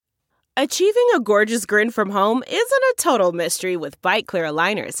Achieving a gorgeous grin from home isn't a total mystery with Bite Clear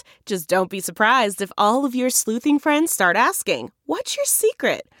aligners. Just don't be surprised if all of your sleuthing friends start asking, "What's your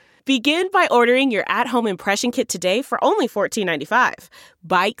secret?" Begin by ordering your at-home impression kit today for only $14.95.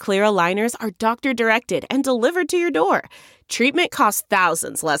 Bite Clear aligners are doctor-directed and delivered to your door. Treatment costs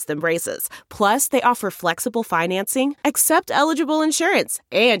thousands less than braces. Plus, they offer flexible financing, accept eligible insurance,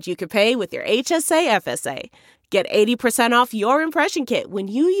 and you can pay with your HSA FSA. Get 80% off your impression kit when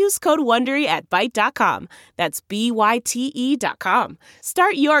you use code WONDERY at Byte.com. That's BYTE.com.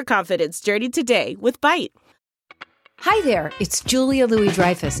 Start your confidence journey today with Byte. Hi there, it's Julia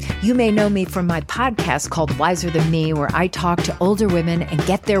Louis-Dreyfus. You may know me from my podcast called Wiser Than Me, where I talk to older women and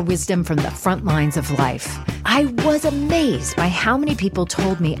get their wisdom from the front lines of life. I was amazed by how many people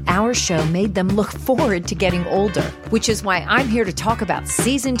told me our show made them look forward to getting older, which is why I'm here to talk about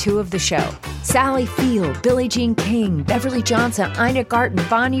season 2 of the show. Sally Field, Billie Jean King, Beverly Johnson, Ina Garten,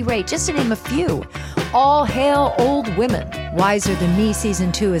 Bonnie Raitt, just to name a few. All hail old women. Wiser Than Me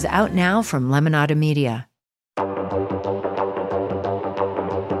season 2 is out now from Lemonada Media.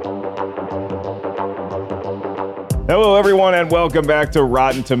 Hello, everyone, and welcome back to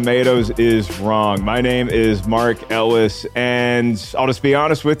Rotten Tomatoes is Wrong. My name is Mark Ellis, and I'll just be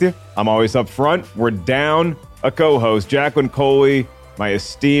honest with you. I'm always up front. We're down a co-host. Jacqueline Coley, my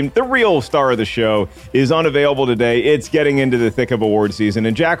esteemed, the real star of the show, is unavailable today. It's getting into the thick of award season,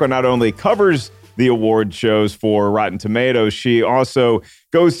 and Jacqueline not only covers the award shows for Rotten Tomatoes, she also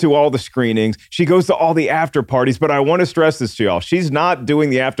goes to all the screenings. She goes to all the after parties, but I want to stress this to y'all. She's not doing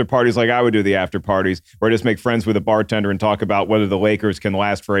the after parties like I would do the after parties, where I just make friends with a bartender and talk about whether the Lakers can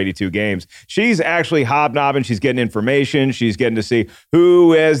last for 82 games. She's actually hobnobbing. She's getting information. She's getting to see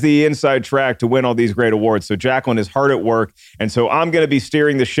who has the inside track to win all these great awards. So Jacqueline is hard at work, and so I'm going to be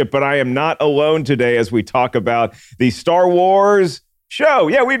steering the ship, but I am not alone today as we talk about the Star Wars show.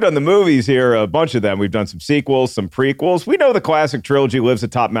 Yeah, we've done the movies here, a bunch of them. We've done some sequels, some prequels. We know the classic trilogy lives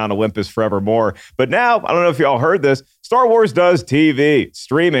atop Mount Olympus forevermore. But now, I don't know if y'all heard this, Star Wars does TV,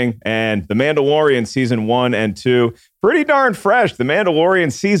 streaming, and The Mandalorian Season 1 and 2, pretty darn fresh. The Mandalorian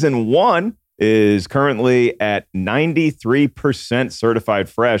Season 1 is currently at 93% certified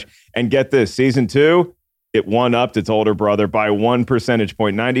fresh. And get this, Season 2, it one-upped its older brother by 1 percentage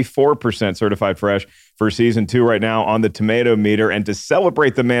point, 94% certified fresh for Season 2 right now on the tomato meter. And to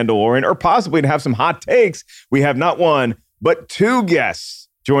celebrate The Mandalorian, or possibly to have some hot takes, we have not one, but 2 guests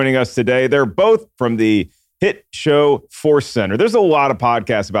joining us today. They're both from the hit show Force Center. There's a lot of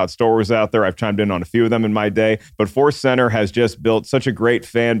podcasts about Star Wars out there. I've chimed in on a few of them in my day, but Force Center has just built such a great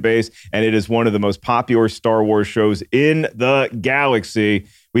fan base, and it is one of the most popular Star Wars shows in the galaxy.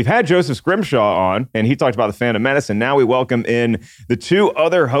 We've had Joseph Scrimshaw on, and he talked about The Phantom Menace, and now we welcome in the 2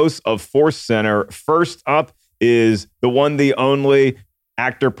 other hosts of Force Center. First up is the one, the only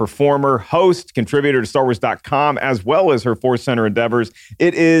actor, performer, host, contributor to StarWars.com, as well as her Force Center endeavors.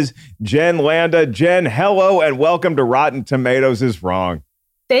 It is Jen Landa. Jen, hello, and welcome to Rotten Tomatoes is Wrong.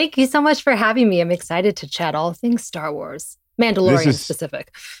 Thank you so much for having me. I'm excited to chat all things Star Wars. Mandalorian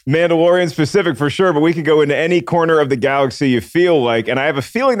specific. Mandalorian specific for sure, but we can go into any corner of the galaxy you feel like. And I have a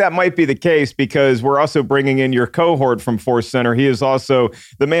feeling that might be the case because we're also bringing in your cohort from Force Center. He is also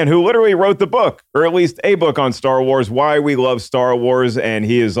the man who literally wrote the book, or at least a book on Star Wars, Why We Love Star Wars. And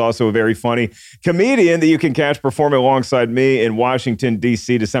he is also a very funny comedian that you can catch performing alongside me in Washington,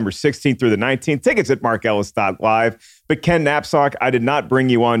 D.C., December 16th through the 19th. Tickets at markellis.live. But Ken Knapsack, I did not bring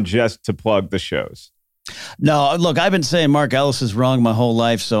you on just to plug the shows. No, look, I've been saying Mark Ellis is wrong my whole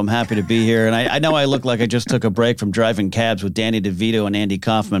life, so I'm happy to be here. And I know I look like I just took a break from driving cabs with Danny DeVito and Andy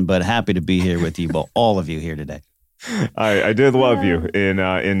Kaufman, but happy to be here with you, all of you here today. I did love you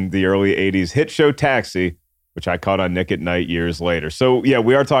in the early 80s hit show Taxi, which I caught on Nick at Night years later. So, yeah,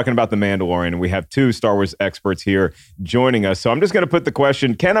 we are talking about The Mandalorian, and we have 2 Star Wars experts here joining us. So I'm just going to put the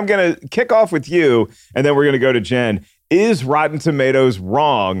question, Ken, I'm going to kick off with you, and then we're going to go to Jen. Is Rotten Tomatoes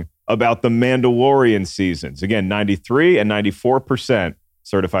wrong about the Mandalorian seasons? Again, 93 and 94%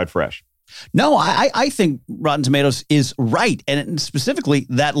 certified fresh. No, I think Rotten Tomatoes is right, and specifically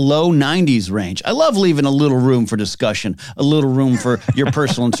that low 90s range. I love leaving a little room for discussion, a little room for your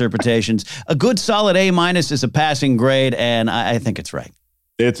personal interpretations. A good solid A- is a passing grade, and I think it's right.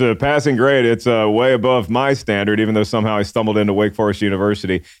 It's a passing grade. It's way above my standard, even though somehow I stumbled into Wake Forest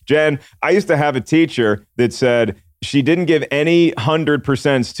University. Jen, I used to have a teacher that said she didn't give any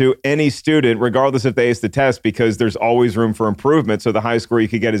 100% to any student, regardless if they aced the test, because there's always room for improvement. So the high score you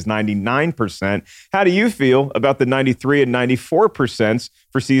could get is 99%. How do you feel about the 93 and 94%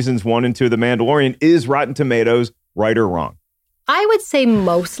 for seasons 1 and 2 of The Mandalorian? Is Rotten Tomatoes right or wrong? I would say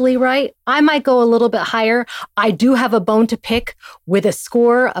mostly right. I might go a little bit higher. I do have a bone to pick with a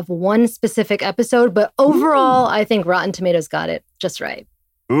score of one specific episode, but overall, I think Rotten Tomatoes got it just right.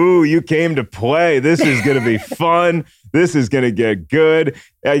 Ooh, you came to play. This is going to be fun. This is going to get good.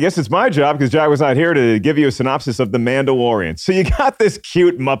 I guess it's my job, because Jack was not here, to give you a synopsis of The Mandalorian. So you got this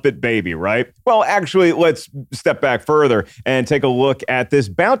cute Muppet baby, right? Well, actually, let's step back further and take a look at this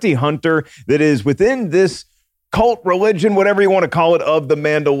bounty hunter that is within this cult religion, whatever you want to call it, of the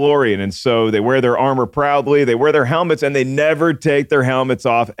Mandalorian. And so they wear their armor proudly, they wear their helmets, and they never take their helmets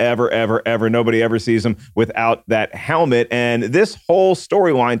off, ever, ever, ever. Nobody ever sees them without that helmet. And this whole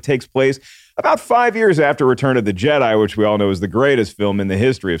storyline takes place about 5 years after Return of the Jedi, which we all know is the greatest film in the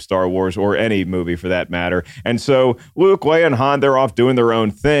history of Star Wars, or any movie for that matter. And so Luke, Leia, and Han, they're off doing their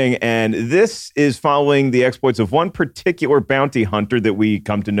own thing. And this is following the exploits of one particular bounty hunter that we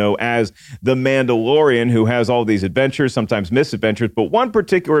come to know as the Mandalorian, who has all these adventures, sometimes misadventures. But one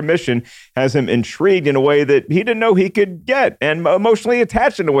particular mission has him intrigued in a way that he didn't know he could get, and emotionally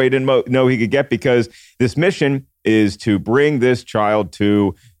attached in a way he didn't know he could get, because this mission is to bring this child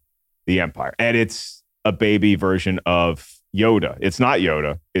to the Empire. And it's a baby version of Yoda. It's not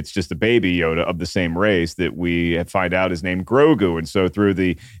Yoda. It's just a baby Yoda of the same race that we find out is named Grogu. And so through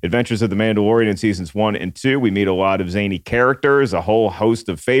the adventures of The Mandalorian in seasons 1 and 2, we meet a lot of zany characters, a whole host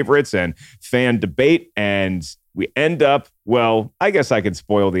of favorites, and fan debate. And we end up, well, I guess I could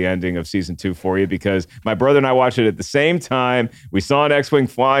spoil the ending of season 2 for you, because my brother and I watched it at the same time. We saw an X-Wing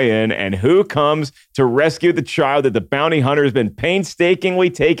fly in, and who comes to rescue the child that the bounty hunter has been painstakingly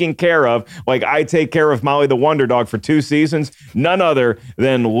taking care of, like I take care of Molly the Wonder Dog for 2 seasons? None other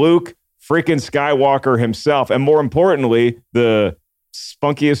than Luke freaking Skywalker himself. And more importantly, the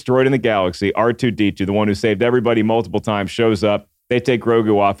spunkiest droid in the galaxy, R2-D2, the one who saved everybody multiple times, shows up. They take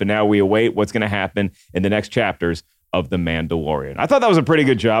Grogu off, and now we await what's going to happen in the next chapters of The Mandalorian. I thought that was a pretty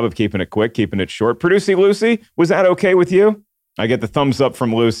good job of keeping it quick, keeping it short. Producer Lucy, was that okay with you? I get the thumbs up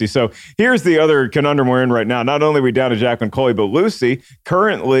from Lucy. So here's the other conundrum we're in right now. Not only are we down to Jacqueline Coley, but Lucy,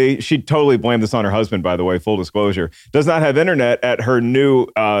 currently, she totally blamed this on her husband, by the way, full disclosure, does not have internet at her new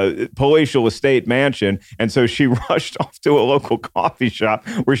palatial estate mansion. And so she rushed off to a local coffee shop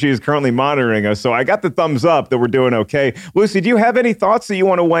where she is currently monitoring us. So I got the thumbs up that we're doing okay. Lucy, do you have any thoughts that you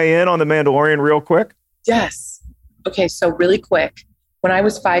want to weigh in on The Mandalorian real quick? Yes. Okay, so really quick. When I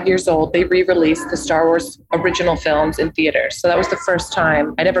was 5 years old, they re-released the Star Wars original films in theaters. So that was the first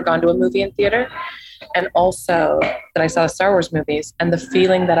time I'd ever gone to a movie in theater. And also that I saw the Star Wars movies, and the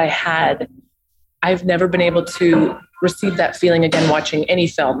feeling that I had, I've never been able to receive that feeling again watching any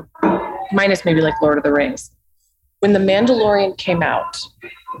film, minus maybe like Lord of the Rings. When The Mandalorian came out,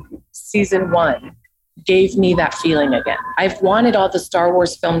 season 1 gave me that feeling again. I've wanted all the Star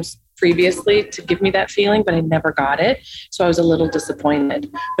Wars films previously to give me that feeling, but I never got it. So I was a little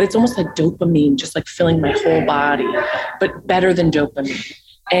disappointed. But it's almost like dopamine, just like filling my whole body, but better than dopamine.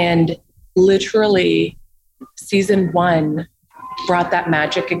 And literally season 1 brought that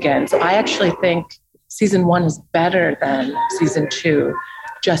magic again. So I actually think season 1 is better than season 2,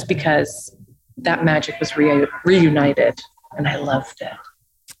 just because that magic was reunited, and I loved it.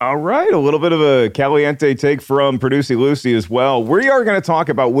 All right, a little bit of a caliente take from producer Lucy as well. We are going to talk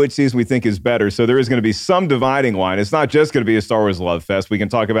about which season we think is better, so there is going to be some dividing line. It's not just going to be a Star Wars love fest. We can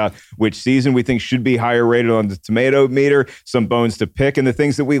talk about which season we think should be higher rated on the tomato meter, some bones to pick, and the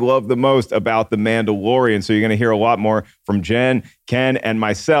things that we love the most about The Mandalorian. So you're going to hear a lot more from Jen, Ken, and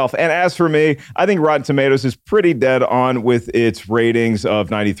myself. And as for me, I think Rotten Tomatoes is pretty dead on with its ratings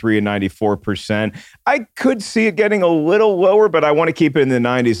of 93 and 94%. I could see it getting a little lower, but I want to keep it in the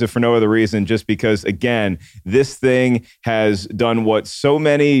 90s if for no other reason, just because, again, this thing has done what so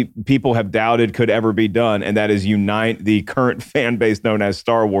many people have doubted could ever be done, and that is unite the current fan base known as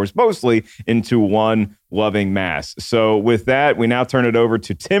Star Wars, mostly into one loving mass. So with that, we now turn it over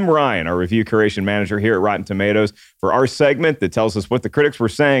to Tim Ryan, our review curation manager here at Rotten Tomatoes, for our segment that tells us what the critics were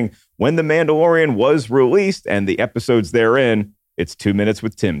saying when The Mandalorian was released and the episodes therein. It's 2 minutes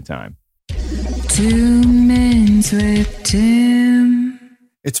with Tim time. 2 minutes with Tim.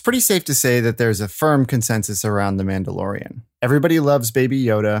 It's pretty safe to say that there's a firm consensus around The Mandalorian. Everybody loves Baby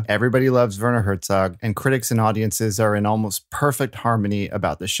Yoda, everybody loves Werner Herzog, and critics and audiences are in almost perfect harmony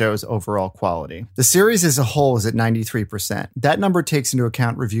about the show's overall quality. The series as a whole is at 93%. That number takes into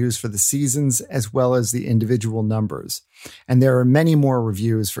account reviews for the seasons as well as the individual numbers. And there are many more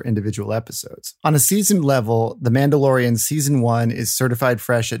reviews for individual episodes. On a season level, The Mandalorian Season 1 is certified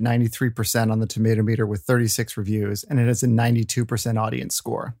fresh at 93% on the tomato meter with 36 reviews, and it has a 92% audience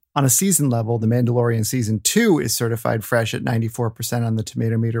score. On a season level, The Mandalorian Season 2 is certified fresh at 94% on the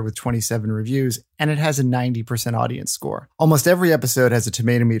tomato meter with 27 reviews, and it has a 90% audience score. Almost every episode has a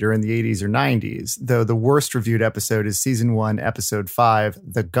tomato meter in the 80s or 90s, though the worst reviewed episode is Season 1, Episode 5,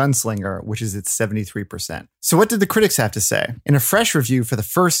 The Gunslinger, which is at 73%. So what did the critics have to say? In a fresh review for the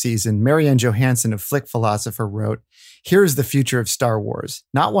first season, Marianne Johansson of Flick Philosopher wrote, "Here's the future of Star Wars.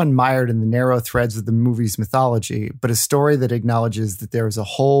 Not one mired in the narrow threads of the movie's mythology, but a story that acknowledges that there is a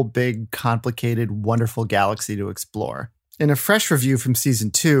whole big, complicated, wonderful galaxy to explore." In a fresh review from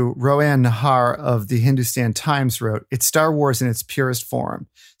Season 2, Roanne Nahar of the Hindustan Times wrote, "It's Star Wars in its purest form.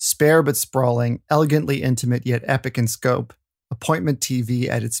 Spare but sprawling, elegantly intimate yet epic in scope. Appointment TV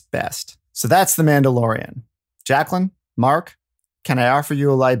at its best." So that's The Mandalorian. Jacqueline, Mark, can I offer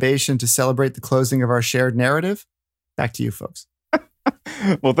you a libation to celebrate the closing of our shared narrative? Back to you, folks.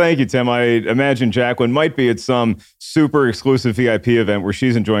 Well, thank you, Tim. I imagine Jacqueline might be at some super exclusive VIP event where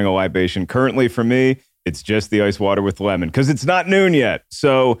she's enjoying a libation. Currently, for me, it's just the ice water with lemon because it's not noon yet.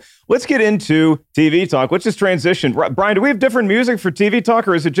 So let's get into TV talk. Let's just transition. Brian, do we have different music for TV talk,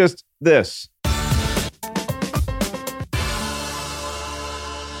 or is it just this?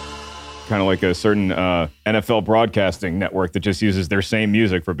 Kind of like a certain NFL broadcasting network that just uses their same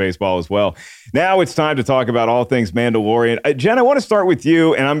music for baseball as well. Now it's time to talk about all things Mandalorian. Jen, I want to start with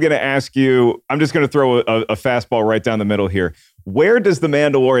you, and I'm going to ask you, I'm just going to throw a fastball right down the middle here. Where does The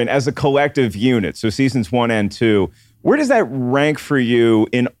Mandalorian, as a collective unit, so seasons 1 and 2, where does that rank for you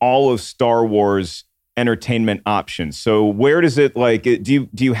in all of Star Wars entertainment options? So where does it, like, do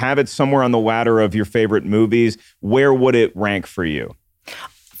you have it somewhere on the ladder of your favorite movies? Where would it rank for you?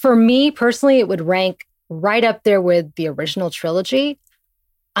 For me personally, it would rank right up there with the original trilogy.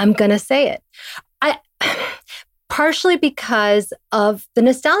 I'm going to say it. Partially because of the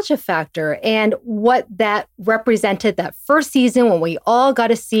nostalgia factor and what that represented that first season when we all got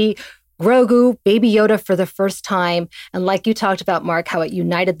to see Grogu, Baby Yoda for the first time. And like you talked about, Mark, how it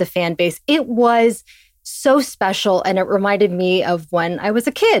united the fan base. It was so special, and it reminded me of when I was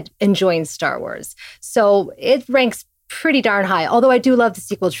a kid enjoying Star Wars. So it ranks pretty darn high, although I do love the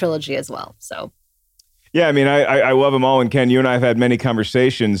sequel trilogy as well. So, yeah, I mean, I love them all. And Ken, you and I have had many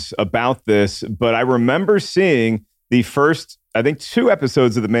conversations about this, but I remember seeing the first, I think, 2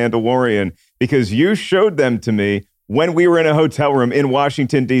 episodes of The Mandalorian because you showed them to me when we were in a hotel room in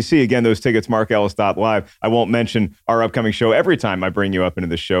Washington, D.C. Again, those tickets, markellis.live. I won't mention our upcoming show every time I bring you up into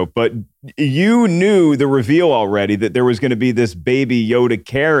the show, but you knew the reveal already that there was going to be this Baby Yoda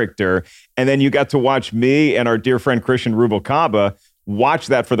character. And then you got to watch me and our dear friend Christian Rubalcaba watch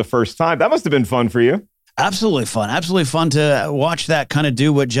that for the first time. That must have been fun for you. Absolutely fun. Absolutely fun to watch that kind of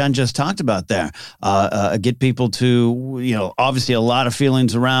do what Jen just talked about there. Get people to, obviously a lot of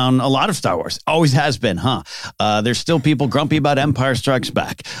feelings around a lot of Star Wars. Always has been, huh? There's still people grumpy about Empire Strikes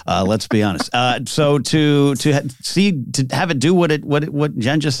Back. Let's be honest. So to have it do what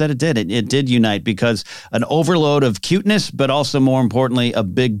Jen just said it did. It did unite because an overload of cuteness, but also more importantly, a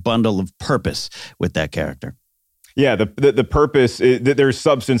big bundle of purpose with that character. Yeah, the purpose, there's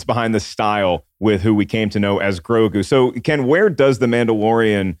substance behind the style with who we came to know as Grogu. So, Ken, where does The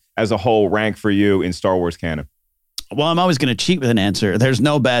Mandalorian as a whole rank for you in Star Wars canon? Well, I'm always going to cheat with an answer. There's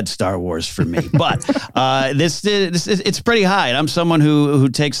no bad Star Wars for me, but this it's pretty high. And I'm someone who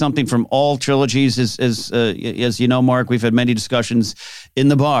takes something from all trilogies. As you know, Mark, we've had many discussions in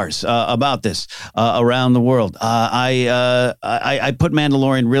the bars about this around the world. I put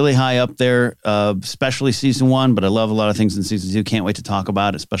Mandalorian really high up there, especially season 1. But I love a lot of things in season 2. Can't wait to talk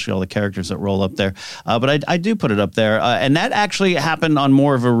about, especially all the characters that roll up there. But I do put it up there, and that actually happened on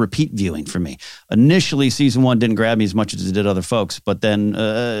more of a repeat viewing for me. Initially, season 1 didn't grab me as much as it did other folks, but then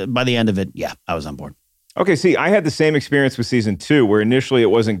by the end of it, yeah, I was on board. Okay, see, I had the same experience with season 2, where initially it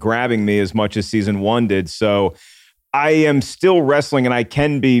wasn't grabbing me as much as season 1 did. So I am still wrestling, and I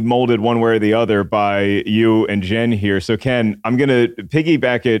can be molded one way or the other by you and Jen here. So Ken, I'm going to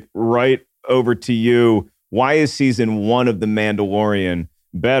piggyback it right over to you. Why is season 1 of The Mandalorian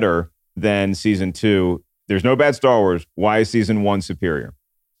better than season 2? There's no bad Star Wars. Why is season 1 superior?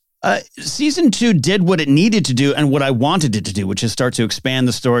 Season 2 did what it needed to do and what I wanted it to do, which is start to expand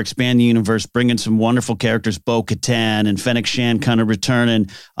the story, expand the universe, bring in some wonderful characters, Bo-Katan and Fennec Shan kind of returning,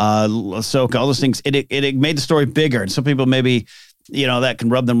 Ahsoka, all those things. It made the story bigger. And some people maybe that can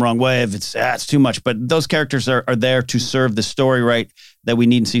rub them the wrong way if it's too much. But those characters are there to serve the story, right, that we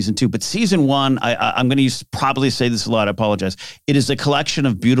need in season 2. But season 1, I'm going to probably say this a lot. I apologize. It is a collection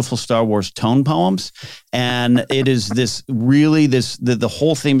of beautiful Star Wars tone poems. And it is the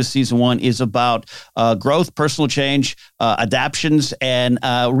whole theme of season 1 is about growth, personal change, adaptions, and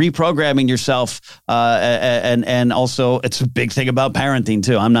reprogramming yourself. And also, it's a big thing about parenting,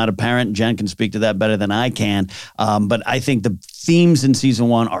 too. I'm not a parent. Jen can speak to that better than I can. But I think the themes in season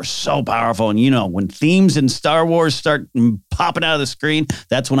 1 are so powerful. And, when themes in Star Wars start popping out of the screen,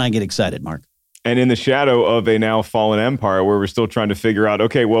 that's when I get excited, Mark. And in the shadow of a now fallen empire where we're still trying to figure out,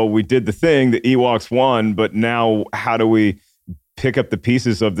 okay, well, we did the thing, the Ewoks won, but now how do we pick up the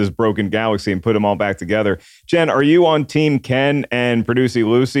pieces of this broken galaxy and put them all back together? Jen, are you on Team Ken and Producy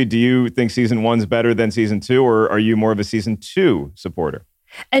Lucy? Do you think season 1's better than season 2, or are you more of a season 2 supporter?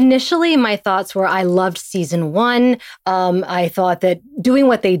 Initially, my thoughts were I loved season 1. I thought that doing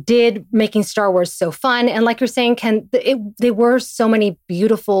what they did, making Star Wars so fun. And like you're saying, Ken, they were so many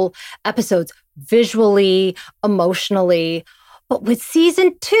beautiful episodes, visually, emotionally. But with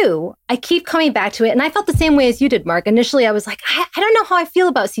season 2, I keep coming back to it. And I felt the same way as you did, Mark. Initially, I was like, I don't know how I feel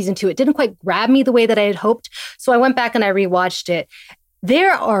about season 2. It didn't quite grab me the way that I had hoped. So I went back and I rewatched it.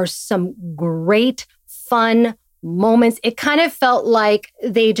 There are some great, fun moments. It kind of felt like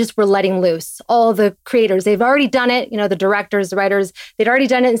they just were letting loose. All the creators, they've already done it. The directors, the writers, they'd already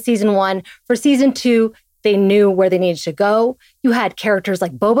done it in season 1. For season 2, they knew where they needed to go. You had characters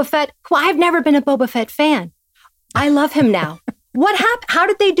like Boba Fett, who I've never been a Boba Fett fan. I love him now. What happened? How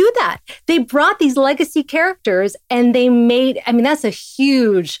did they do that? They brought these legacy characters and they made, that's a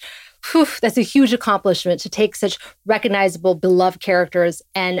huge accomplishment to take such recognizable, beloved characters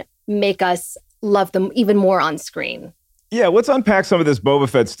and make us love them even more on screen. Yeah, let's unpack some of this Boba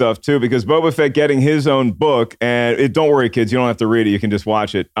Fett stuff, too, because Boba Fett getting his own book, and don't worry, kids, you don't have to read it. You can just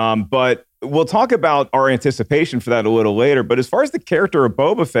watch it. But we'll talk about our anticipation for that a little later. But as far as the character of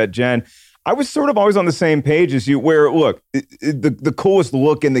Boba Fett, Jen, I was sort of always on the same page as you, where, look, the coolest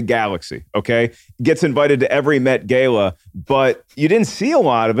look in the galaxy, okay? Gets invited to every Met Gala, but you didn't see a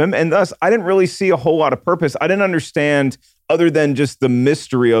lot of him, and thus I didn't really see a whole lot of purpose. I didn't understand, other than just the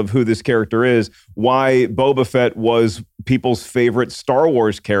mystery of who this character is, why Boba Fett was people's favorite Star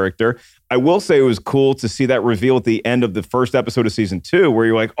Wars character. I will say it was cool to see that reveal at the end of the first episode of season 2, where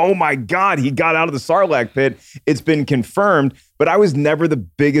you're like, oh my God, he got out of the Sarlacc pit. It's been confirmed. But I was never the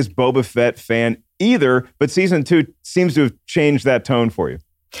biggest Boba Fett fan either. But season 2 seems to have changed that tone for you.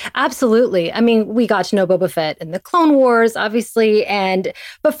 Absolutely. We got to know Boba Fett in the Clone Wars, obviously.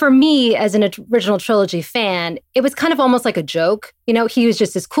 But for me, as an original trilogy fan, it was kind of almost like a joke. He was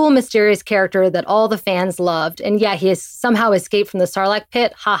just this cool, mysterious character that all the fans loved. And yeah, he has somehow escaped from the Sarlacc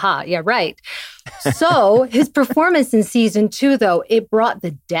pit. Ha. Yeah, right. So his performance in season 2, though, it brought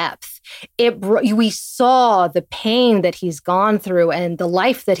the depth. We saw the pain that he's gone through and the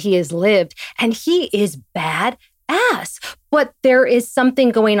life that he has lived. And he is badass. But there is something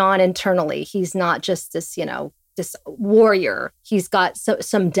going on internally. He's not just this, this warrior. He's got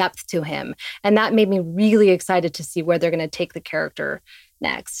some depth to him. And that made me really excited to see where they're going to take the character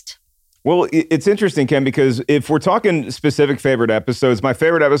next. Well, it's interesting, Ken, because if we're talking specific favorite episodes, my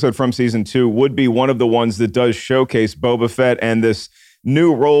favorite episode from season 2 would be one of the ones that does showcase Boba Fett and this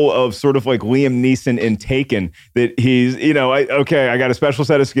new role of sort of like Liam Neeson in Taken, that he's, I got a special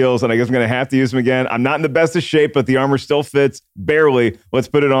set of skills and I guess I'm going to have to use them again. I'm not in the best of shape, but the armor still fits barely. Let's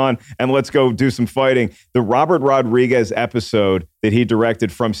put it on and let's go do some fighting. The Robert Rodriguez episode that he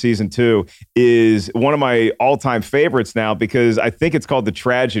directed from season 2 is one of my all-time favorites now, because I think it's called The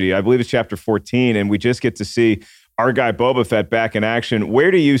Tragedy. I believe it's chapter 14, and we just get to see our guy Boba Fett back in action.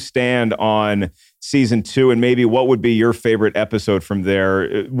 Where do you stand on season 2, and maybe what would be your favorite episode from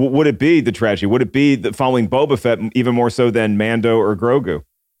there? Would it be The Tragedy? Would it be following Boba Fett even more so than Mando or Grogu?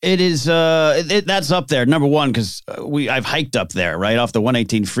 It is, that's up there, number one, because I've hiked up there, right off the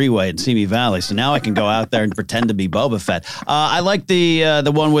 118 freeway in Simi Valley, so now I can go out there and pretend to be Boba Fett. I like the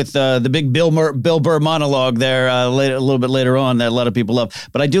one with the big Bill Burr monologue there a little bit later on that a lot of people love.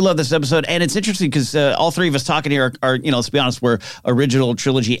 But I do love this episode, and it's interesting because all three of us talking here are, let's be honest, we're original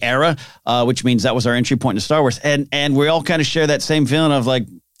trilogy era, which means that was our entry point into Star Wars, and we all kind of share that same feeling of like,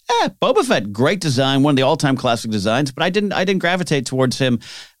 Boba Fett, great design, one of the all-time classic designs, but I didn't gravitate towards him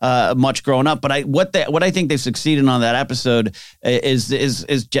much growing up. But what I think they've succeeded on that episode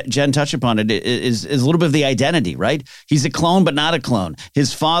is Jen touched upon it, is a little bit of the identity, right? He's a clone, but not a clone.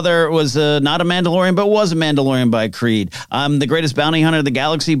 His father was not a Mandalorian, but was a Mandalorian by creed. I'm the greatest bounty hunter of the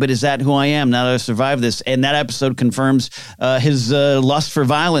galaxy, but is that who I am now that I've survived this? And that episode confirms his lust for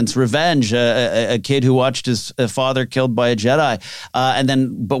violence, revenge, a kid who watched his father killed by a Jedi,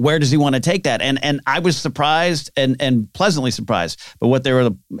 but where does he want to take that? And I was surprised and pleasantly surprised by what they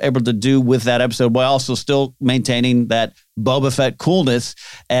were able to do with that episode, while also still maintaining that Boba Fett coolness.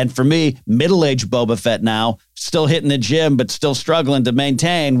 And for me, middle-aged Boba Fett now, still hitting the gym, but still struggling to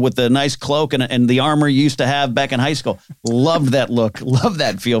maintain with the nice cloak and the armor you used to have back in high school. Loved that look. Love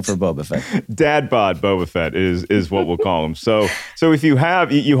that feel for Boba Fett. Dad bod Boba Fett is what we'll call him. So if you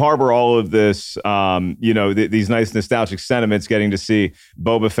harbor all of this, these nice nostalgic sentiments, getting to see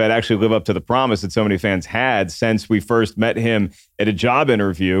Boba Fett actually live up to the promise that so many fans had since we first met him at a job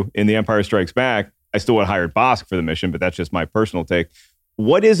interview in The Empire Strikes Back. I still would have hired Bosk for the mission, but that's just my personal take.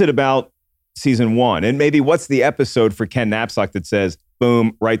 What is it about season 1? And maybe what's the episode for Ken Knapsack that says,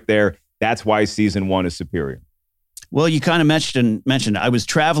 boom, right there, that's why season 1 is superior? Well, you kind of mentioned I was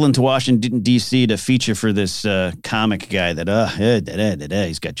traveling to Washington, D.C. to feature for this comic guy that,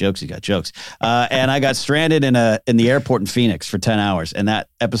 he's got jokes. And I got stranded in the airport in Phoenix for 10 hours. And that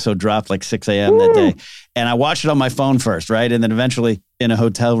episode dropped like 6 a.m. that day. And I watched it on my phone first, right? And then eventually in a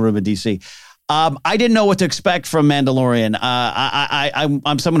hotel room in D.C. I didn't know what to expect from Mandalorian.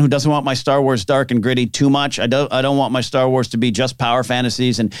 I'm someone who doesn't want my Star Wars dark and gritty too much. I don't want my Star Wars to be just power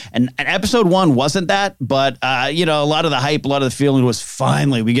fantasies. And episode 1 wasn't that, but a lot of the hype, a lot of the feeling was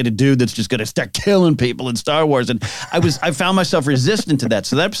finally we get a dude that's just going to start killing people in Star Wars. And I found myself resistant to that.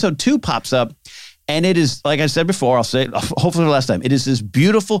 So that episode 2 pops up. And it is, like I said before, I'll say it hopefully for the last time, it is this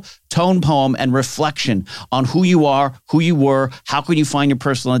beautiful tone poem and reflection on who you are, who you were, how can you find your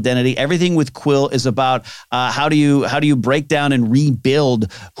personal identity. Everything with Quill is about how do you break down and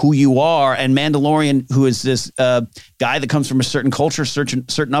rebuild who you are. And Mandalorian, who is this guy that comes from a certain culture,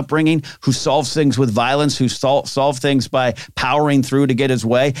 certain upbringing, who solves things with violence, who solve things by powering through to get his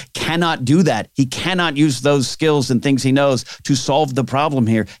way, cannot do that. He cannot use those skills and things he knows to solve the problem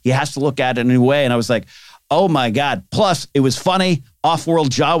here. He has to look at it in a new way. And I was like, oh my God. Plus, it was funny. Off-world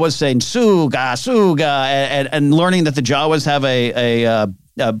Jawas saying, Suga, Suga, and learning that the Jawas have a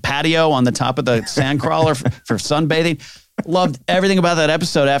patio on the top of the sandcrawler for sunbathing. Loved everything about that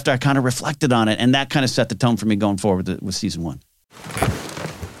episode after I kind of reflected on it. And that kind of set the tone for me going forward with season 1.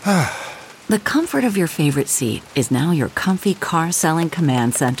 The comfort of your favorite seat is now your comfy car selling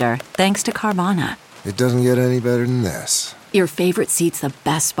command center, thanks to Carvana. It doesn't get any better than this. Your favorite seat's the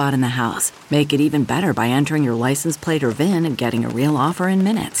best spot in the house. Make it even better by entering your license plate or VIN and getting a real offer in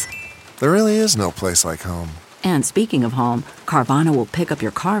minutes. There really is no place like home. And speaking of home, Carvana will pick up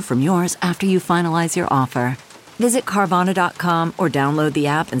your car from yours after you finalize your offer. Visit Carvana.com or download the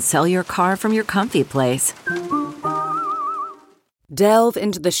app and sell your car from your comfy place. Delve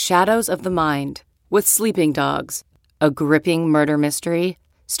into the shadows of the mind with Sleeping Dogs, a gripping murder mystery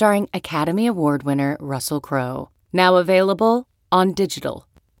starring Academy Award winner Russell Crowe. Now available on digital.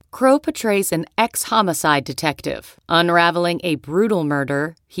 Crowe portrays an ex-homicide detective unraveling a brutal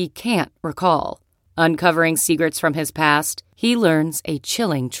murder he can't recall. Uncovering secrets from his past, he learns a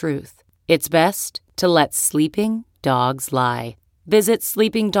chilling truth. It's best to let sleeping dogs lie. Visit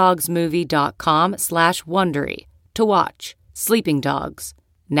sleepingdogsmovie.com/Wondery to watch Sleeping Dogs,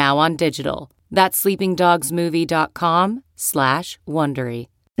 now on digital. That's sleepingdogsmovie.com/Wondery.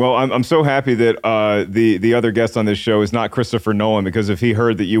 Well, I'm so happy that the other guest on this show is not Christopher Nolan, because if he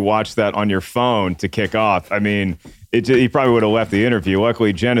heard that you watched that on your phone to kick off, I mean, he probably would have left the interview.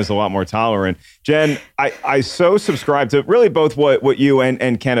 Luckily, Jen is a lot more tolerant. Jen, I so subscribe to really both what you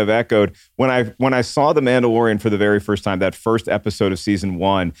and Ken have echoed. When I saw The Mandalorian for the very first time, that first episode of season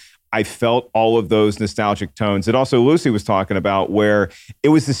 1, I felt all of those nostalgic tones that also Lucy was talking about, where it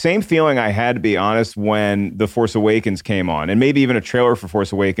was the same feeling I had, to be honest, when The Force Awakens came on, and maybe even a trailer for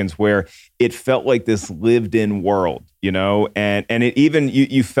Force Awakens, where it felt like this lived-in world, and it even,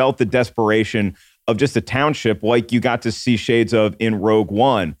 you felt the desperation of just a township like you got to see shades of in Rogue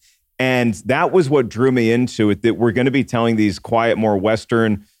One. And that was what drew me into it, that we're going to be telling these quiet, more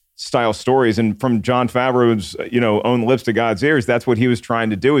Western style stories. And from Jon Favreau's, own lips to God's ears, that's what he was trying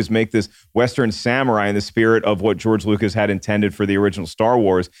to do, is make this Western samurai in the spirit of what George Lucas had intended for the original Star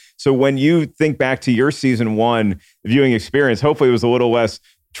Wars. So when you think back to your season 1 viewing experience, hopefully it was a little less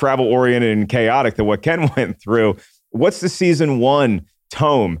travel oriented and chaotic than what Ken went through. What's the season 1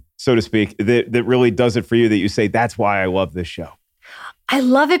 tome, so to speak, that really does it for you, that you say, that's why I love this show? I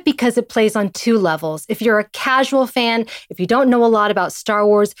love it because it plays on two levels. If you're a casual fan, if you don't know a lot about Star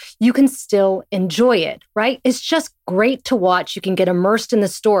Wars, you can still enjoy it, right? It's just great to watch. You can get immersed in the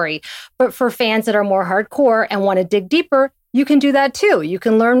story. But for fans that are more hardcore and want to dig deeper, you can do that too. You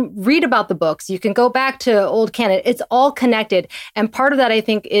can read about the books. You can go back to old canon. It's all connected. And part of that, I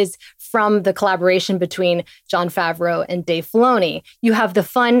think, is from the collaboration between Jon Favreau and Dave Filoni. You have the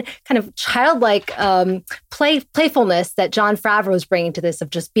fun, kind of childlike playfulness that Jon Favreau is bringing to this, of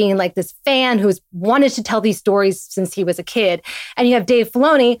just being like this fan who's wanted to tell these stories since he was a kid. And you have Dave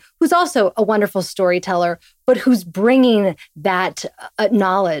Filoni, who's also a wonderful storyteller, but who's bringing that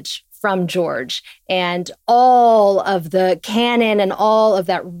knowledge from George and all of the canon and all of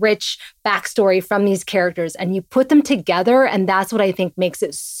that rich backstory from these characters. And you put them together, and that's what I think makes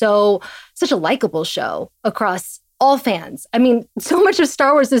it such a likable show across all fans. I mean, so much of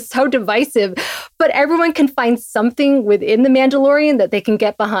Star Wars is so divisive, but everyone can find something within The Mandalorian that they can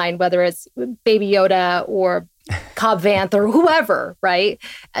get behind, whether it's Baby Yoda or Cobb Vanth or whoever, right?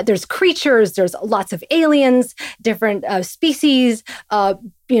 There's creatures, there's lots of aliens, different species,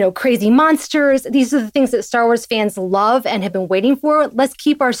 crazy monsters. These are the things that Star Wars fans love and have been waiting for. Let's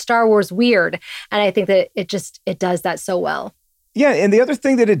keep our Star Wars weird. And I think that it does that so well. Yeah, and the other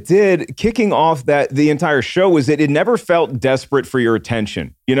thing that it did, kicking off the entire show, was that it never felt desperate for your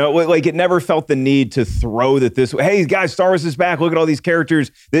attention. You know, like it never felt the need to throw that this, hey guys, Star Wars is back. Look at all these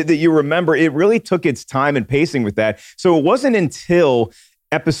characters that you remember. It really took its time and pacing with that. So it wasn't until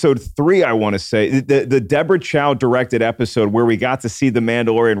episode 3, I want to say, the Deborah Chow directed episode, where we got to see the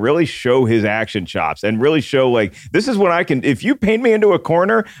Mandalorian really show his action chops and really show, like, this is what I can, if you paint me into a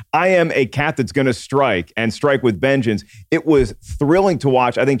corner, I am a cat that's going to strike and strike with vengeance. It was thrilling to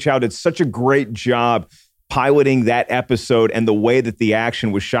watch. I think Chow did such a great job piloting that episode and the way that the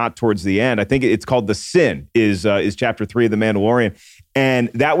action was shot towards the end. I think it's called The Sin is chapter 3 of The Mandalorian. And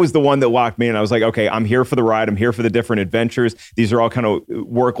that was the one that locked me in. I was like, okay, I'm here for the ride. I'm here for the different adventures. These are all kind of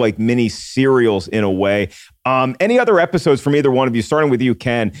work like mini serials in a way. Any other episodes from either one of you, starting with you,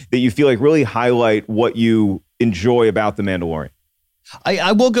 Ken, that you feel like really highlight what you enjoy about The Mandalorian?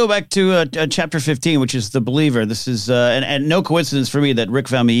 I will go back to chapter 15, which is The Believer. This is, and no coincidence for me that Rick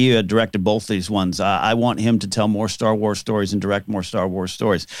Famuyiwa directed both these ones. I want him to tell more Star Wars stories and direct more Star Wars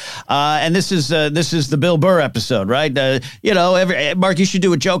stories. And this is the Bill Burr episode, right? Mark, you should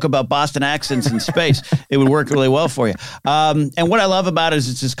do a joke about Boston accents in space. It would work really well for you. And what I love about it is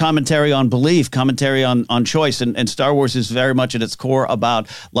it's this commentary on belief, commentary on choice. And Star Wars is very much at its core about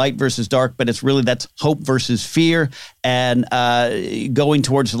light versus dark, but it's really, that's hope versus fear, and going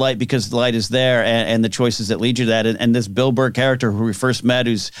towards the light because the light is there, and the choices that lead you to that. And this Bill Burr character who we first met,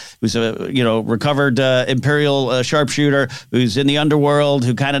 who's a recovered Imperial sharpshooter, who's in the underworld,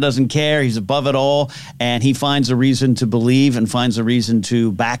 who kind of doesn't care. He's above it all, and he finds a reason to believe and finds a reason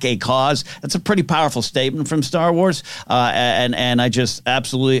to back a cause. That's a pretty powerful statement from Star Wars, and I just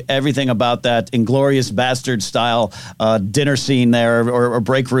absolutely everything about that Inglourious Bastard style dinner scene there or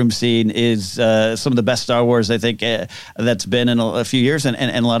break room scene is some of the best Star Wars I think that's been in a few years, and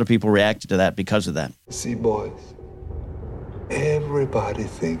a lot of people reacted to that because of that. See, boys, everybody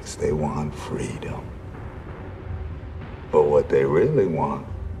thinks they want freedom. But what they really want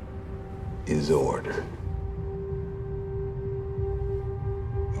is order.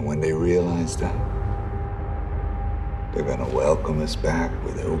 And when they realize that, they're gonna welcome us back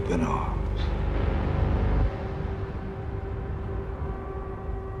with open arms.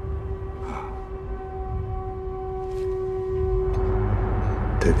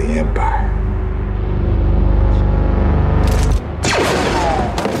 To the Empire.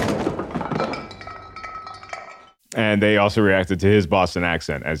 And they also reacted to his Boston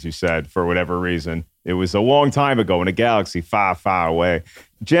accent, as you said, for whatever reason. It was a long time ago in a galaxy far, far away.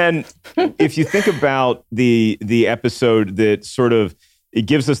 Jen, if you think about the episode that sort of, it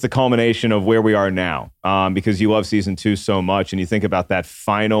gives us the culmination of where we are now, because you love season 2 so much, and you think about that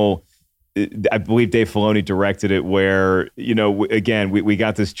final, I believe Dave Filoni directed it, where, again, we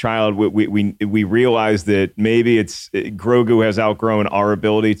got this child. We realized that maybe Grogu has outgrown our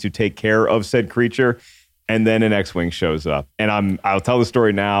ability to take care of said creature. And then an X-Wing shows up. And I'll tell the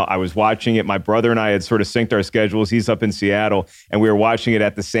story now. I was watching it. My brother and I had sort of synced our schedules. He's up in Seattle, and we were watching it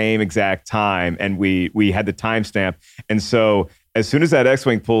at the same exact time. And we had the timestamp. And so as soon as that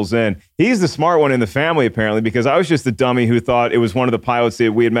X-Wing pulls in, he's the smart one in the family, apparently, because I was just the dummy who thought it was one of the pilots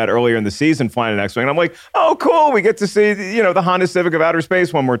that we had met earlier in the season flying an X-Wing. And I'm like, oh, cool. We get to see, the Honda Civic of outer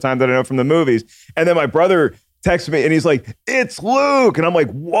space one more time that I know from the movies. And then my brother texts me and he's like, it's Luke. And I'm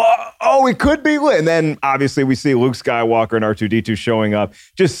like, what? Oh, it could be Luke. And then obviously we see Luke Skywalker and R2-D2 showing up.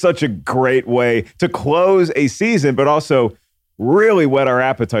 Just such a great way to close a season, but also really whet our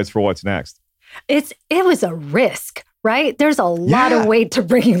appetites for what's next. It was a risk, right? There's a lot of weight to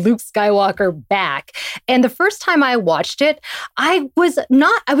bringing Luke Skywalker back. And the first time I watched it, I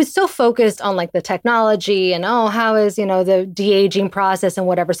was so focused on like the technology and, how is, the de-aging process and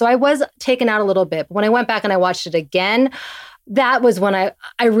whatever. So I was taken out a little bit. But when I went back and I watched it again, that was when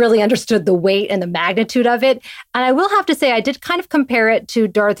I really understood the weight and the magnitude of it. And I will have to say, I did kind of compare it to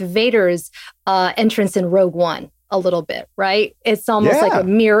Darth Vader's entrance in Rogue One a little bit, right? It's almost like a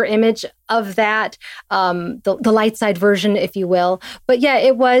mirror image of that, the light side version, if you will. But yeah,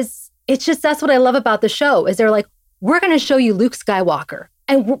 it's just, that's what I love about the show, is they're like, we're going to show you Luke Skywalker.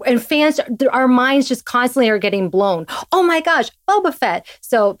 And fans, our minds just constantly are getting blown. Oh my gosh, Boba Fett.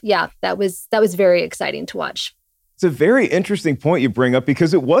 So yeah, that was very exciting to watch. It's a very interesting point you bring up,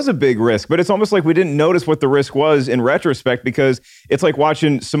 because it was a big risk, but it's almost like we didn't notice what the risk was in retrospect, because it's like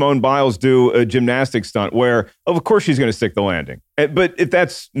watching Simone Biles do a gymnastics stunt where, of course, she's going to stick the landing. But if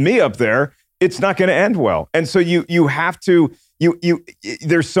that's me up there, it's not going to end well. And so you have to,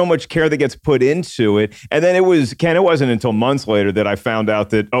 there's so much care that gets put into it. And then it wasn't until months later that I found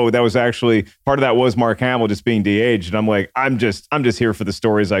out that, that was actually, part of that was Mark Hamill just being de-aged. And I'm like, I'm just here for the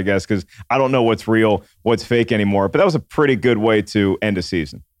stories, I guess, because I don't know what's real, what's fake anymore. But that was a pretty good way to end a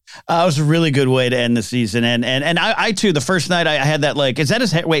season. It was a really good way to end the season, and I too, the first night I had that, like, is that his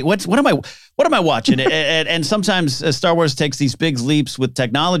head? Wait, what am I watching? and sometimes Star Wars takes these big leaps with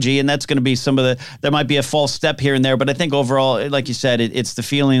technology, and that's going to be there might be a false step here and there, but I think overall, like you said, it's the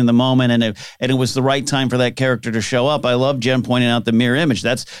feeling in the moment, and it was the right time for that character to show up. I love Jen pointing out the mirror image.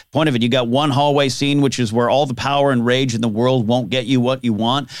 That's the point of it. You got one hallway scene, which is where all the power and rage in the world won't get you what you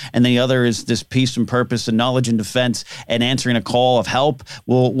want, and the other is this peace and purpose and knowledge and defense, and answering a call of help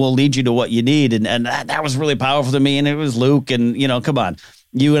will lead you to what you need. And that was really powerful to me. And it was Luke, and, come on.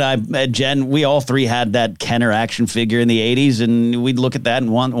 You and I, Jen, we all three had that Kenner action figure in the 80s, and we'd look at that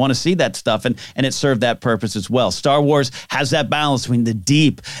and want to see that stuff, and it served that purpose as well. Star Wars has that balance between the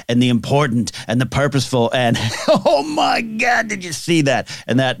deep and the important and the purposeful, and oh my God, did you see that?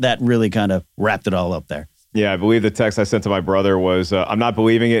 And that really kind of wrapped it all up there. Yeah, I believe the text I sent to my brother was, I'm not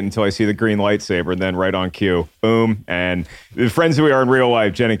believing it until I see the green lightsaber, and then right on cue, boom. And the friends who we are in real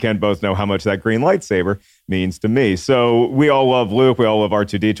life, Jen and Ken both know how much that green lightsaber means to me. So we all love Luke. We all love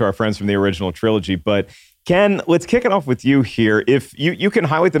R2-D2, our friends from the original trilogy. But Ken, let's kick it off with you here. If you can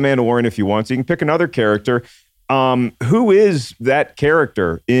highlight The Mandalorian if you want to, you can pick another character. Who is that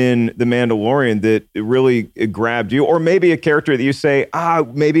character in The Mandalorian that really grabbed you? Or maybe a character that you say,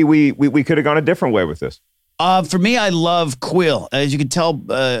 maybe we could have gone a different way with this. For me, I love Quill. As you can tell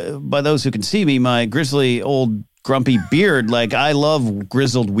by those who can see me, my grizzly old grumpy beard, like, I love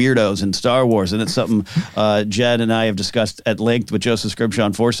grizzled weirdos in Star Wars, and it's something Jed and I have discussed at length with Joseph Scribshaw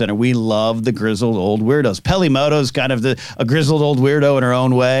on Force Center. We love the grizzled old weirdos. Pelimoto's kind of a grizzled old weirdo in her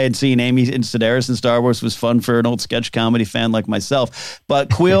own way, and seeing Amy and Sedaris in Star Wars was fun for an old sketch comedy fan like myself.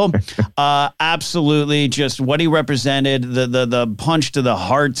 But Quill, absolutely, just what he represented, the punch to the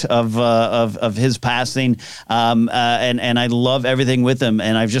heart of his passing, and I love everything with him.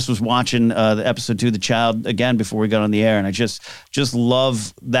 And I just was watching the episode 2, The Child, again before we got on the air, and I just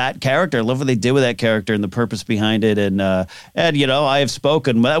love that character. I love what they did with that character and the purpose behind it. And I have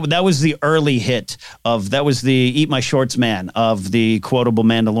spoken. That was the early hit that was the Eat My Shorts man of the quotable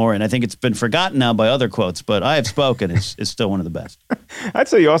Mandalorian. I think it's been forgotten now by other quotes, but I have spoken. It's still one of the best. I'd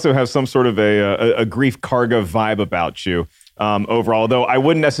say you also have some sort of a Grief Karga vibe about you. Overall, though I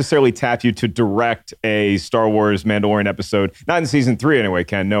wouldn't necessarily tap you to direct a Star Wars Mandalorian episode, not in season 3 anyway,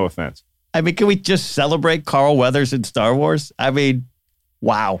 Ken, no offense. I mean, can we just celebrate Carl Weathers in Star Wars? I mean,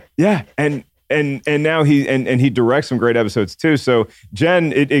 wow. Yeah, and now he directs some great episodes too. So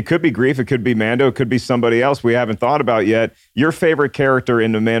Jen, it could be Grief, it could be Mando, it could be somebody else we haven't thought about yet. Your favorite character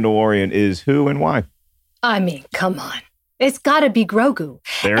in The Mandalorian is who and why? I mean, come on. It's got to be Grogu.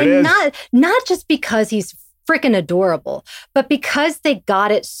 There it is. Not just because he's freaking adorable, but because they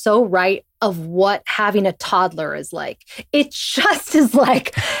got it so right of what having a toddler is like. It just is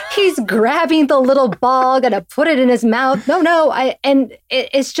like he's grabbing the little ball, gonna put it in his mouth.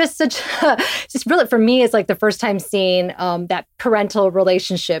 It's just just really, for me, it's like the first time seeing that parental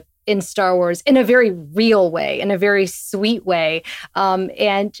relationship in Star Wars in a very real way, in a very sweet way.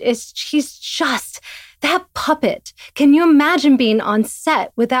 And he's just that puppet. Can you imagine being on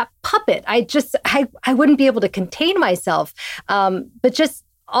set with that puppet? I wouldn't be able to contain myself. But just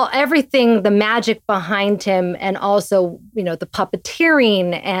everything, the magic behind him, and also, the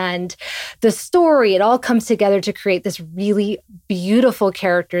puppeteering and the story, it all comes together to create this really beautiful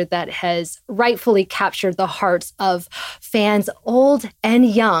character that has rightfully captured the hearts of fans old and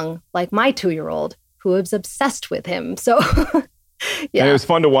young, like my 2-year-old, who is obsessed with him. So yeah. And it was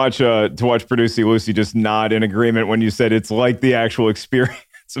fun to watch Producer Lucy just nod in agreement when you said it's like the actual experience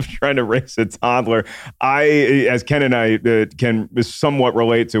of trying to raise a toddler. As Ken and I can somewhat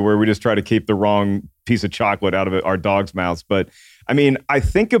relate to, where we just try to keep the wrong piece of chocolate out of our dog's mouths. But I mean, I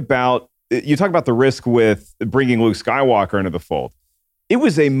think about, you talk about the risk with bringing Luke Skywalker into the fold. It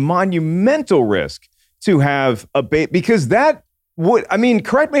was a monumental risk to have a baby, because that would, I mean,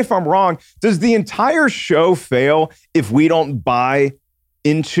 correct me if I'm wrong, does the entire show fail if we don't buy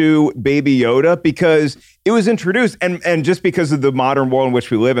into Baby Yoda? Because it was introduced, and just because of the modern world in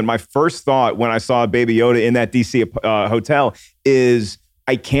which we live in, my first thought when I saw Baby Yoda in that DC hotel is,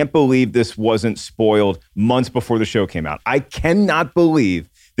 I can't believe this wasn't spoiled months before the show came out. I cannot believe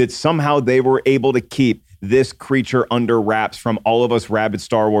that somehow they were able to keep this creature under wraps from all of us rabid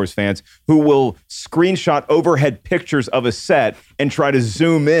Star Wars fans who will screenshot overhead pictures of a set and try to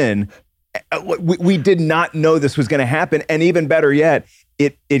zoom in. We did not know this was going to happen. And even better yet,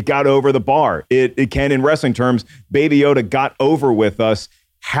 it got over the bar. It can, in wrestling terms, Baby Yoda got over with us.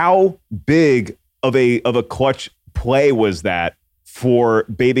 How big of a clutch play was that for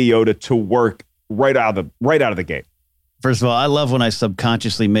Baby Yoda to work right out of the gate? First of all, I love when I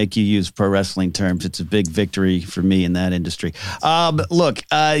subconsciously make you use pro wrestling terms. It's a big victory for me in that industry. Look,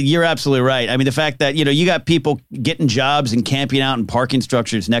 you're absolutely right. I mean, the fact that, you got people getting jobs and camping out in parking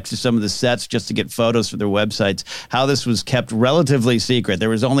structures next to some of the sets just to get photos for their websites, how this was kept relatively secret. There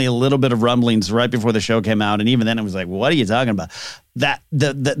was only a little bit of rumblings right before the show came out. And even then it was like, well, what are you talking about? That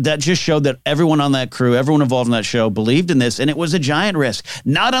just showed that everyone on that crew, everyone involved in that show believed in this, and it was a giant risk.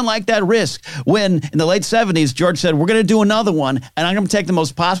 Not unlike that risk when in the late 70s, George said, we're going to do another one, and I'm going to take the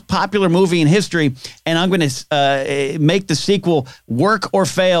most popular movie in history, and I'm going to make the sequel work or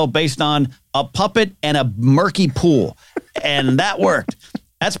fail based on a puppet and a murky pool. And that worked.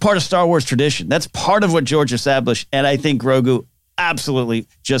 That's part of Star Wars tradition. That's part of what George established, and I think Grogu absolutely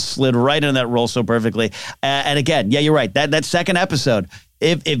just slid right into that role so perfectly. And again, yeah, you're right. That second episode,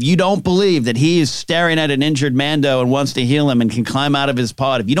 if you don't believe that he is staring at an injured Mando and wants to heal him and can climb out of his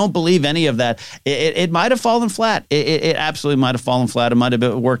pod, if you don't believe any of that, it might have fallen flat. It absolutely might have fallen flat. It might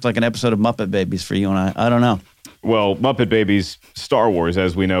have worked like an episode of Muppet Babies for you and I. I don't know. Well, Muppet Babies, Star Wars,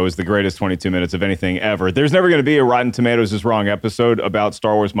 as we know, is the greatest 22 minutes of anything ever. There's never going to be a Rotten Tomatoes is Wrong episode about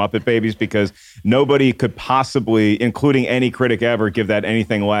Star Wars Muppet Babies, because nobody could possibly, including any critic ever, give that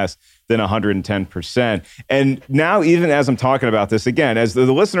anything less than 110%. And now, even as I'm talking about this, again, as the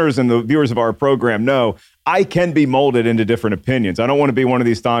listeners and the viewers of our program know, I can be molded into different opinions. I don't want to be one of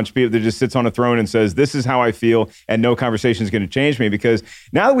these staunch people that just sits on a throne and says, this is how I feel, and no conversation is going to change me. Because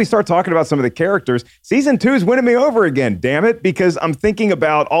now that we start talking about some of the characters, season 2 is winning me over again, damn it, because I'm thinking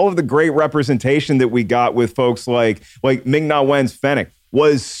about all of the great representation that we got with folks like Ming-Na Wen's Fennec.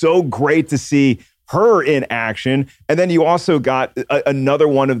 Was so great to see her in action. And then you also got another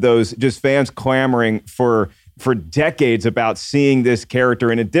one of those just fans clamoring for decades about seeing this character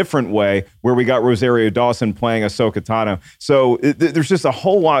in a different way, where we got Rosario Dawson playing Ahsoka Tano. So there's just a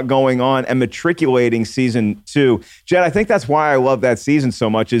whole lot going on and matriculating season 2. Jed, I think that's why I love that season so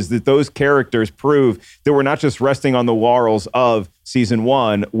much, is that those characters prove that we're not just resting on the laurels of season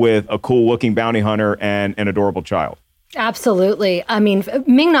 1 with a cool looking bounty hunter and an adorable child. Absolutely. I mean,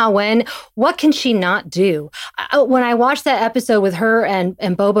 Ming-Na Wen, what can she not do? When I watched that episode with her and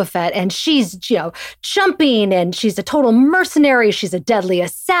Boba Fett, and she's, jumping, and she's a total mercenary. She's a deadly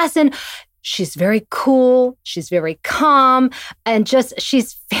assassin. She's very cool. She's very calm, and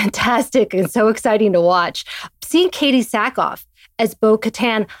she's fantastic and so exciting to watch. Seeing Katie Sackhoff as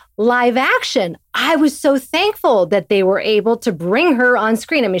Bo-Katan live action, I was so thankful that they were able to bring her on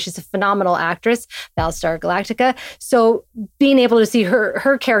screen. I mean, she's a phenomenal actress, Battlestar Galactica. So being able to see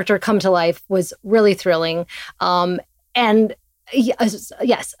her character come to life was really thrilling. And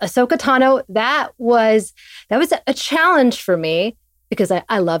yes, Ahsoka Tano, that was a challenge for me, because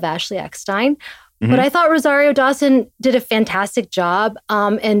I love Ashley Eckstein. But I thought Rosario Dawson did a fantastic job,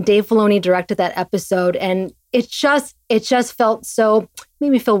 and Dave Filoni directed that episode, and it just felt so,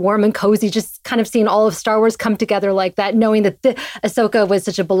 made me feel warm and cozy, just kind of seeing all of Star Wars come together like that, knowing that Ahsoka was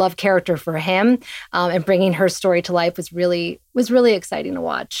such a beloved character for him, and bringing her story to life was really exciting to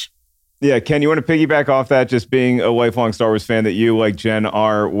watch. Yeah, Ken, you want to piggyback off that, just being a lifelong Star Wars fan that you, like Jen,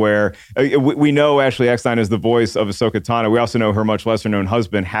 are, where we know Ashley Eckstein is the voice of Ahsoka Tano. We also know her much lesser-known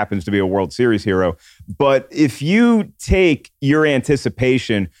husband happens to be a World Series hero. But if you take your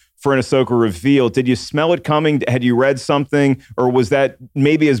anticipation for an Ahsoka reveal, did you smell it coming? Had you read something? Or was that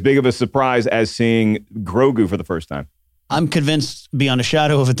maybe as big of a surprise as seeing Grogu for the first time? I'm convinced beyond a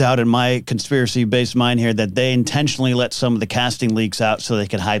shadow of a doubt in my conspiracy-based mind here that they intentionally let some of the casting leaks out so they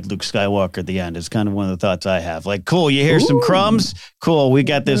could hide Luke Skywalker at the end. It's kind of one of the thoughts I have. Like, cool, you hear some crumbs? Cool, we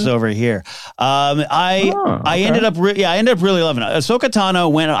got this over here. I ended up really loving it. Ahsoka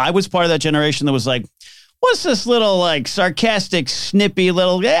Tano, when I was part of that generation that was like, what's this little like sarcastic, snippy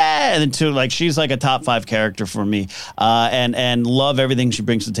little and then to like she's like a top 5 character for me, and love everything she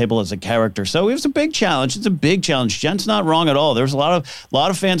brings to the table as a character. So it was a big challenge. It's a big challenge. Jen's not wrong at all. There's a lot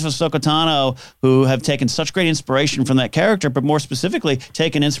of fans of Ahsoka Tano who have taken such great inspiration from that character, but more specifically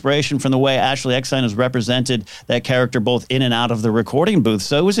taken inspiration from the way Ashley Eckstein has represented that character both in and out of the recording booth.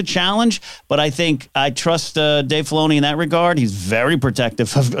 So it was a challenge, but I think I trust Dave Filoni in that regard. He's very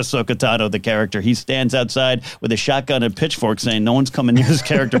protective of Ahsoka Tano, the character. He stands outside with a shotgun and pitchfork saying, no one's coming near this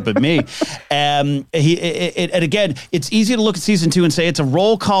character but me. And again, it's easy to look at season 2 and say it's a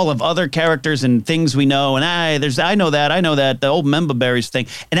roll call of other characters and things we know. And I know that, the old Member Berries thing.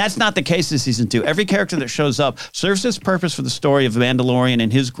 And that's not the case in season 2. Every character that shows up serves its purpose for the story of Mandalorian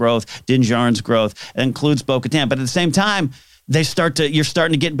and his growth, Din Djarin's growth. It includes Bo-Katan. But at the same time, you're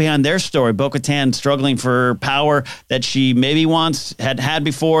starting to get behind their story. Bo-Katan struggling for power that she maybe had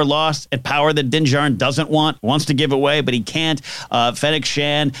before, lost, and power that Din Djarin doesn't wants to give away, but he can't. Fennec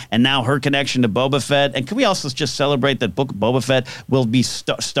Shan, and now her connection to Boba Fett. And can we also just celebrate that Book of Boba Fett will be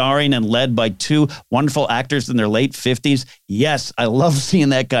starring and led by 2 wonderful actors in their late 50s? Yes, I love seeing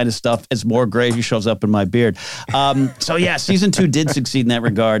that kind of stuff as more gravy shows up in my beard. So yeah, season 2 did succeed in that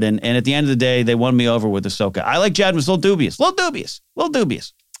regard. And at the end of the day, they won me over with Ahsoka. I like Jad, was a little dubious.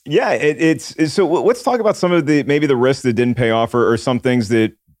 Yeah, it's so let's talk about some of maybe the risks that didn't pay off or some things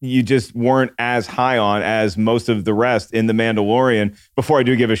that you just weren't as high on as most of the rest in The Mandalorian. Before I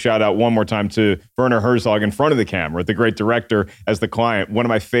do give a shout out one more time to Werner Herzog in front of the camera, the great director as the client. One of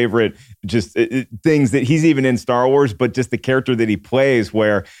my favorite things that he's even in Star Wars, but just the character that he plays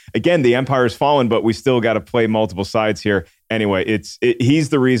where, again, the Empire's fallen, but we still got to play multiple sides here. Anyway, he's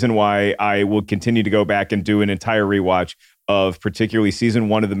the reason why I will continue to go back and do an entire rewatch of particularly season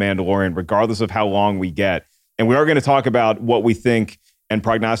 1 of The Mandalorian, regardless of how long we get. And we are going to talk about what we think and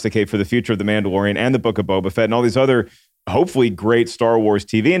prognosticate for the future of The Mandalorian and the Book of Boba Fett and all these other, hopefully, great Star Wars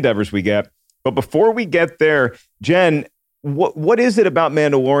TV endeavors we get. But before we get there, Jen, what is it about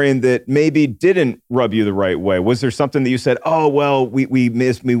Mandalorian that maybe didn't rub you the right way? Was there something that you said, oh, well, we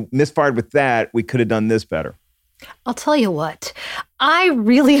misfired with that. We could have done this better? I'll tell you what, I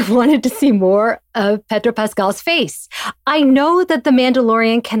really wanted to see more of Pedro Pascal's face. I know that the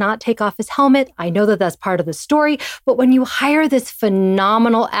Mandalorian cannot take off his helmet. I know that that's part of the story. But when you hire this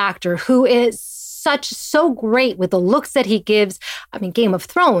phenomenal actor who is so great with the looks that he gives, I mean, Game of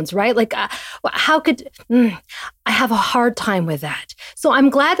Thrones, right? Like, I have a hard time with that. So I'm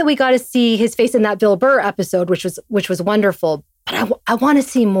glad that we got to see his face in that Bill Burr episode, which was wonderful. But I want to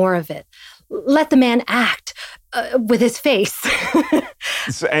see more of it. Let the man act. With his face.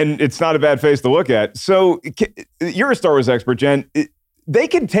 And it's not a bad face to look at. So you're a Star Wars expert, Jen. They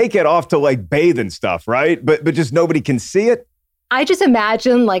can take it off to like bathe and stuff, right? But just nobody can see it. I just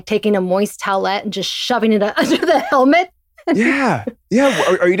imagine like taking a moist towelette and just shoving it under the helmet. Yeah.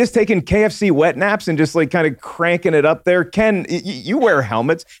 Are you just taking KFC wet naps and just like kind of cranking it up there? Ken, you wear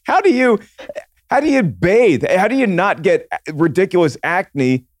helmets. How do you bathe? How do you not get ridiculous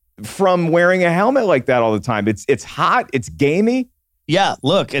acne from wearing a helmet like that all the time? It's hot, it's gamey. Yeah,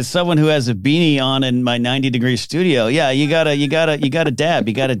 look, as someone who has a beanie on in my 90-degree studio, yeah, you gotta dab.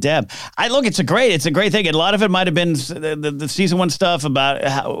 It's a great thing. And a lot of it might have been the season 1 stuff about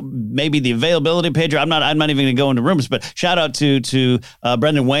how maybe the availability of Pedro. I'm not even going to go into rumors, but shout out to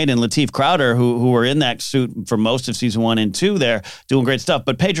Brendan Wayne and Lateef Crowder who were in that suit for most of season 1 and 2 there, doing great stuff.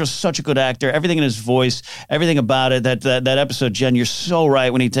 But Pedro's such a good actor. Everything in his voice, everything about it. That episode, Jen, you're so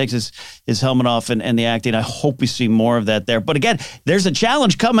right when he takes his helmet off and the acting. I hope we see more of that there. But again, there's a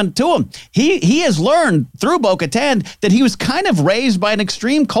challenge coming to him. He has learned through Bo-Katan that he was kind of raised by an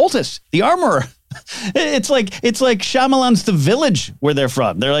extreme cultist, the Armorer. It's like Shyamalan's The Village where they're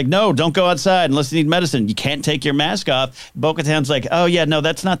from. They're like, no, don't go outside unless you need medicine. You can't take your mask off. Bo-Katan's like, oh yeah, no,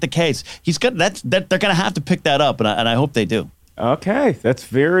 that's not the case. They're going to have to pick that up, and I hope they do. Okay, that's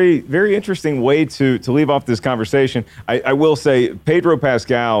very, very interesting way to leave off this conversation. I will say Pedro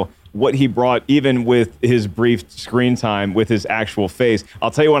Pascal, what he brought, even with his brief screen time with his actual face.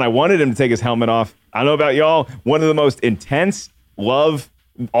 I'll tell you, when I wanted him to take his helmet off, I don't know about y'all, one of the most intense love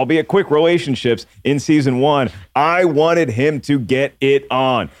albeit quick, relationships in season 1. I wanted him to get it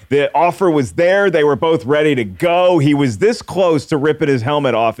on. The offer was there. They were both ready to go. He was this close to ripping his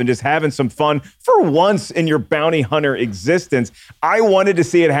helmet off and just having some fun for once in your bounty hunter existence. I wanted to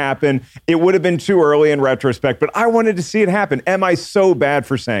see it happen. It would have been too early in retrospect, but I wanted to see it happen. Am I so bad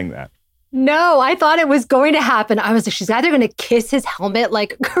for saying that? No, I thought it was going to happen. I was like, she's either going to kiss his helmet,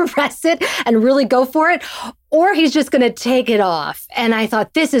 like caress it and really go for it, or he's just going to take it off. And I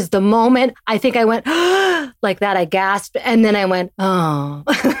thought, this is the moment. I think I went like that. I gasped. And then I went, oh,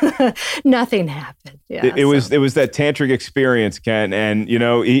 nothing happened. Yeah, it was that tantric experience, Ken. And, you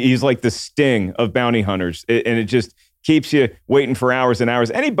know, he's like the Sting of bounty hunters. And it just keeps you waiting for hours and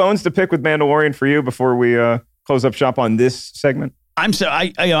hours. Any bones to pick with Mandalorian for you before we close up shop on this segment?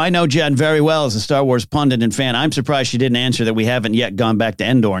 I know Jen very well as a Star Wars pundit and fan. I'm surprised she didn't answer that we haven't yet gone back to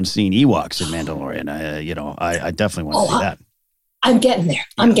Endor and seen Ewoks in Mandalorian. I definitely want to see that. I'm getting there.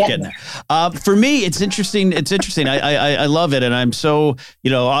 I'm getting there. For me, it's interesting. I love it. And I'm so,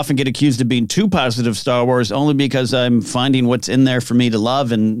 often get accused of being too positive Star Wars only because I'm finding what's in there for me to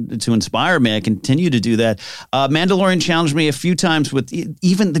love and to inspire me. I continue to do that. Mandalorian challenged me a few times with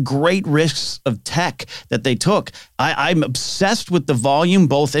even the great risks of tech that they took. I'm obsessed with the volume,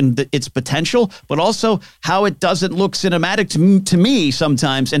 both in its potential, but also how it doesn't look cinematic to me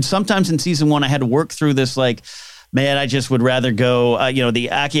sometimes. And sometimes in season 1, I had to work through this man, I just would rather go,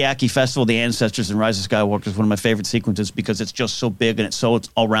 the Aki Festival, the Ancestors and Rise of Skywalker is one of my favorite sequences because it's just so big and it's all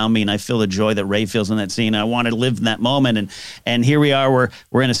around me and I feel the joy that Rey feels in that scene. I want to live in that moment. And here we are,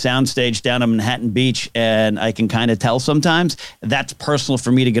 we're in a soundstage down on Manhattan Beach and I can kind of tell sometimes that's personal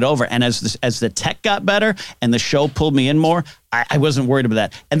for me to get over. And as the tech got better and the show pulled me in more, I wasn't worried about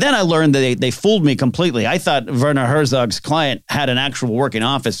that. And then I learned that they fooled me completely. I thought Werner Herzog's client had an actual working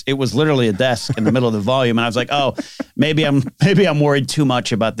office. It was literally a desk in the middle of the volume. And I was like, oh, maybe I'm worried too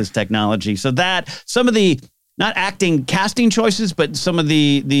much about this technology. So that some of the not acting casting choices, but some of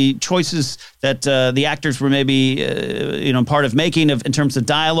the choices that the actors were maybe part of making in terms of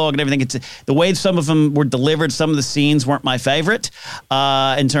dialogue and everything. It's the way some of them were delivered. Some of the scenes weren't my favorite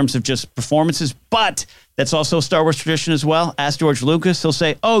in terms of just performances, but that's also Star Wars tradition as well. Ask George Lucas, he'll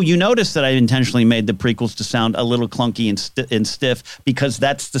say, oh, you noticed that I intentionally made the prequels to sound a little clunky and stiff because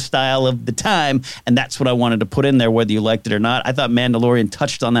that's the style of the time, and that's what I wanted to put in there, whether you liked it or not. I thought Mandalorian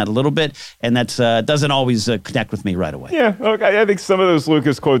touched on that a little bit, and that doesn't always connect with me right away. Yeah, okay. I think some of those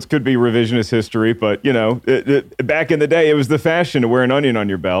Lucas quotes could be revisionist history, but, back in the day, it was the fashion to wear an onion on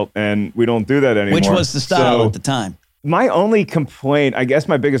your belt, and we don't do that anymore. Which was the style at the time. My only complaint, I guess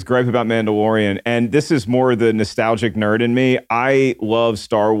my biggest gripe about Mandalorian, and this is more the nostalgic nerd in me, I love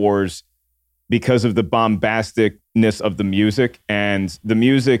Star Wars because of the bombasticness of the music. And the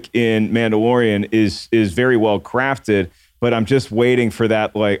music in Mandalorian is very well crafted, but I'm just waiting for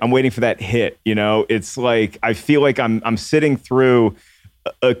that, I'm waiting for that hit, It's like, I feel like I'm sitting through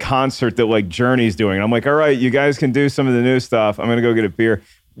a concert that Journey's doing. And I'm like, all right, you guys can do some of the new stuff. I'm going to go get a beer.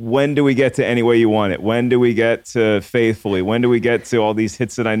 When do we get to Any Way You Want It? When do we get to Faithfully? When do we get to all these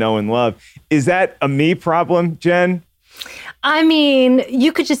hits that I know and love? Is that a me problem, Jen? I mean,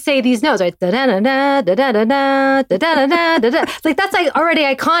 you could just say these notes, right? Da-da-da-da, da-da-da-da, da-da-da-da. That's already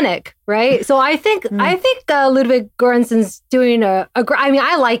iconic, right? So I think Ludwig Göransson's doing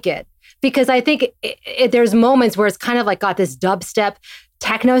I like it because I think there's moments where it's kind of got this dubstep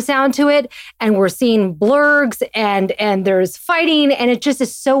techno sound to it, and we're seeing blurgs and there's fighting, and it just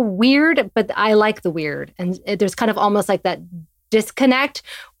is so weird, but I like the weird. And there's kind of almost that disconnect,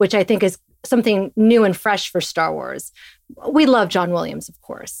 which I think is something new and fresh for Star Wars. We love John Williams, of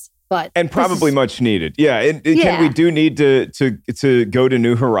course, and probably much needed. Yeah, we do need to go to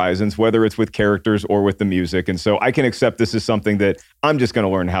new horizons, whether it's with characters or with the music. And so I can accept this as something that I'm just going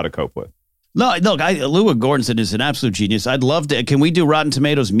to learn how to cope with. No, look, Ludwig Göransson is an absolute genius. I'd love to. Can we do Rotten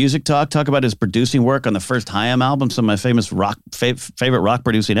Tomatoes music talk about his producing work on the first Haim album, some of my famous favorite rock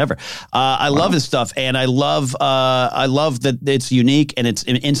producing ever. I love his stuff, and I love that it's unique and it's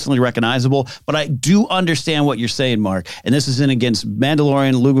instantly recognizable. But I do understand what you're saying, Mark. And this isn't against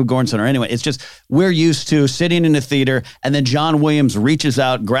Mandalorian, Ludwig Göransson, or anyone. It's just we're used to sitting in a theater, and then John Williams reaches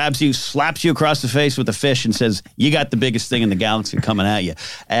out, grabs you, slaps you across the face with a fish, and says, "You got the biggest thing in the galaxy coming at you."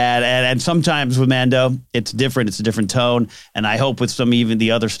 And sometimes with Mando, it's different. It's a different tone. And I hope with even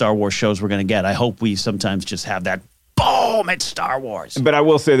the other Star Wars shows we're going to get, I hope we sometimes just have that boom, it's Star Wars. But I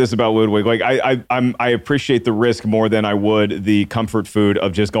will say this about Ludwig. I appreciate the risk more than I would the comfort food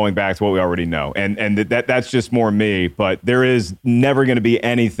of just going back to what we already know. And that's just more me. But there is never going to be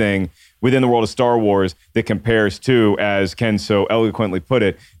anything within the world of Star Wars that compares to, as Ken so eloquently put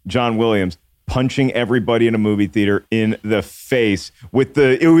it, John Williams punching everybody in a movie theater in the face with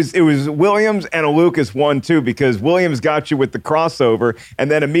it was Williams and a Lucas one too, because Williams got you with the crossover, and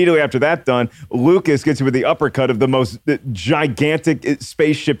then immediately after that done, Lucas gets you with the uppercut of the most gigantic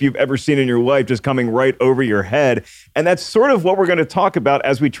spaceship you've ever seen in your life, just coming right over your head. And that's sort of what we're going to talk about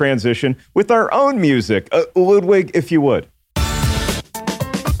as we transition with our own music. Ludwig, if you would.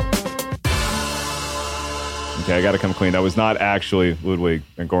 Okay, I got to come clean. That was not actually Ludwig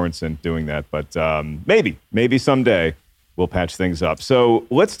and Göransson doing that, but maybe someday we'll patch things up. So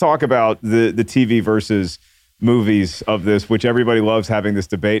let's talk about the TV versus movies of this, which everybody loves having this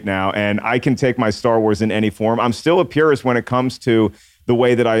debate now. And I can take my Star Wars in any form. I'm still a purist when it comes to the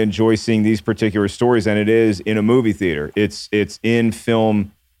way that I enjoy seeing these particular stories, and it is in a movie theater. It's in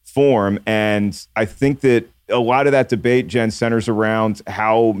film form, and I think that a lot of that debate, Jen, centers around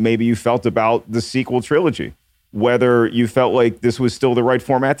how maybe you felt about the sequel trilogy. Whether you felt like this was still the right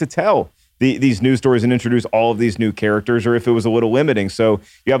format to tell these news stories and introduce all of these new characters, or if it was a little limiting. So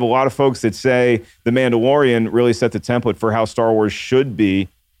you have a lot of folks that say The Mandalorian really set the template for how Star Wars should be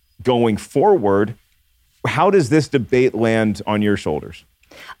going forward. How does this debate land on your shoulders?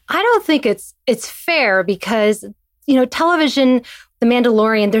 I don't think it's fair because, television, The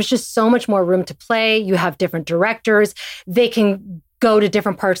Mandalorian, there's just so much more room to play. You have different directors. They can go to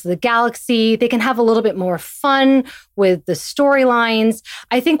different parts of the galaxy. They can have a little bit more fun with the storylines.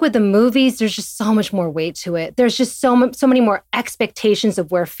 I think with the movies, there's just so much more weight to it. There's just so many more expectations of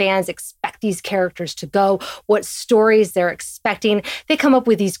where fans expect these characters to go, what stories they're expecting. They come up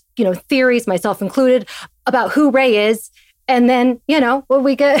with these, theories, myself included, about who Rey is. And then, when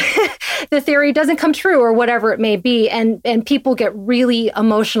we get the theory doesn't come true or whatever it may be. And people get really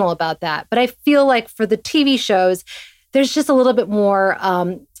emotional about that. But I feel like for the TV shows, there's just a little bit more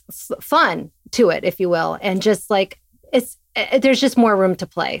fun to it, if you will. And just like, there's just more room to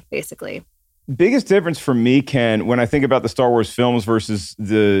play, basically. Biggest difference for me, Ken, when I think about the Star Wars films versus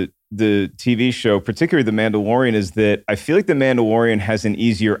the TV show, particularly The Mandalorian, is that I feel like The Mandalorian has an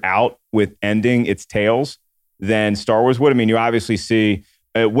easier out with ending its tales than Star Wars would. I mean, you obviously see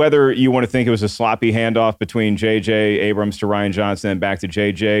whether you want to think it was a sloppy handoff between J.J. Abrams to Rian Johnson and back to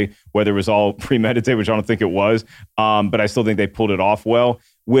J.J., whether it was all premeditated, which I don't think it was, but I still think they pulled it off well.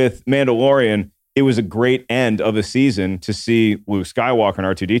 With Mandalorian, it was a great end of a season to see Luke Skywalker and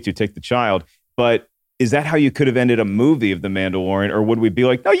R2-D2 take the child, but is that how you could have ended a movie of The Mandalorian? Or would we be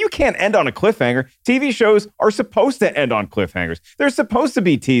like, no, you can't end on a cliffhanger. TV shows are supposed to end on cliffhangers. They're supposed to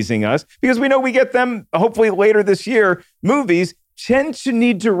be teasing us because we know we get them hopefully later this year. Movies tend to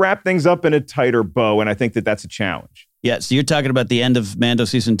need to wrap things up in a tighter bow, and I think that that's a challenge. Yeah, so you're talking about the end of Mando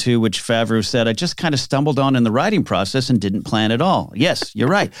Season 2, which Favreau said, I just kind of stumbled on in the writing process and didn't plan at all. Yes, you're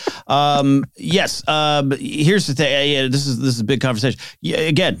right. Here's the thing. This is a big conversation. Yeah,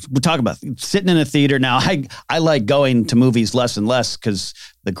 again, we're talking about sitting in a theater. Now, I like going to movies less and less because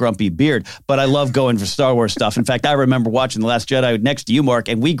the grumpy beard, but I love going for Star Wars stuff. In fact, I remember watching The Last Jedi next to you, Mark,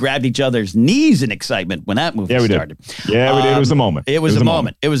 and we grabbed each other's knees in excitement when that movie started. Yeah, we did. It was a moment. It was a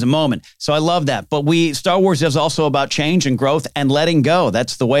moment. It was a moment. So I love that. But Star Wars is also about change and growth and letting go.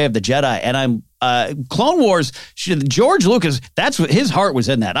 That's the way of the Jedi. And Clone Wars, George Lucas, that's what his heart was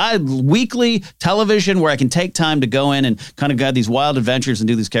in that. Weekly television where I can take time to go in and kind of go these wild adventures and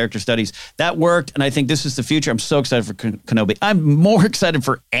do these character studies. That worked, and I think this is the future. I'm so excited for Kenobi. I'm more excited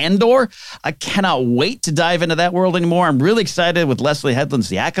for Andor. I cannot wait to dive into that world anymore. I'm really excited with Leslie Headland's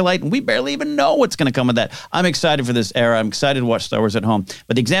The Acolyte, and we barely even know what's going to come of that. I'm excited for this era. I'm excited to watch Star Wars at home.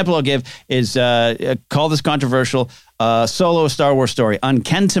 But the example I'll give is, call this controversial, Solo, a Star Wars story on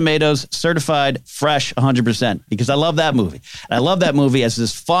Ken Tomatoes, certified fresh 100%, because I love that movie. And I love that movie as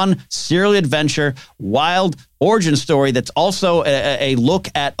this fun, serial adventure, wild origin story that's also a look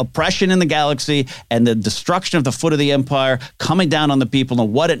at oppression in the galaxy and the destruction of the foot of the empire coming down on the people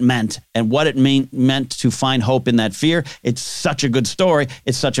and what it meant and what it meant to find hope in that fear. It's such a good story.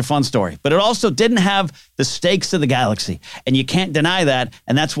 It's such a fun story. But it also didn't have the stakes of the galaxy. And you can't deny that.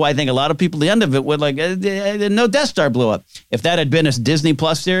 And that's why I think a lot of people at the end of it would like, no Death Star blew up. If that had been a Disney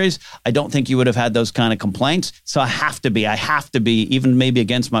Plus series, I don't think you would have had those kind of complaints. So I have to be, even maybe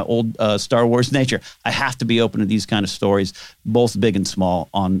against my old Star Wars nature, I have to be open to these kind of stories, both big and small,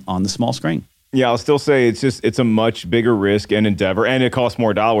 on the small screen. Yeah, I'll still say it's a much bigger risk and endeavor, and it costs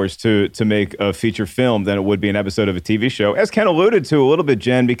more dollars to make a feature film than it would be an episode of a TV show, as Ken alluded to a little bit,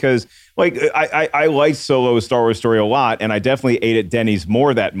 Jen, because like I liked Solo, a Star Wars story, a lot, and I definitely ate at Denny's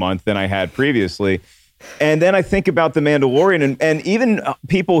more that month than I had previously. And then I think about The Mandalorian, and even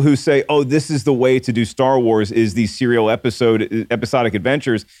people who say, oh, this is the way to do Star Wars, is these serial episodic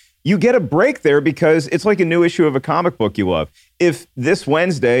adventures. you get a break there because it's like a new issue of a comic book you love. If this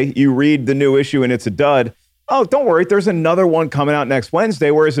Wednesday you read the new issue and it's a dud, oh, don't worry, there's another one coming out next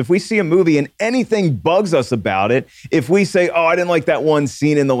Wednesday. Whereas if we see a movie and anything bugs us about it, if we say, oh, I didn't like that one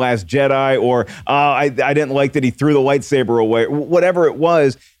scene in The Last Jedi, or I didn't like that he threw the lightsaber away, whatever it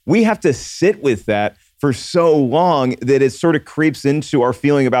was, we have to sit with that for so long that it sort of creeps into our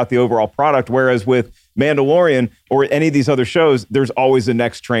feeling about the overall product. Whereas with Mandalorian or any of these other shows, there's always the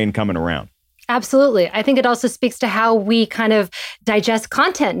next train coming around. Absolutely. I think it also speaks to how we kind of digest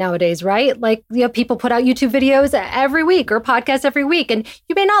content nowadays, right? Like, people put out YouTube videos every week or podcasts every week, and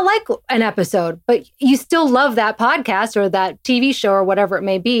you may not like an episode, but you still love that podcast or that TV show or whatever it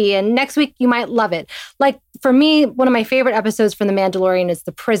may be. And next week you might love it. Like, for me, one of my favorite episodes from The Mandalorian is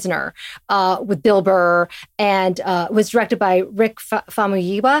The Prisoner with Bill Burr, and was directed by Rick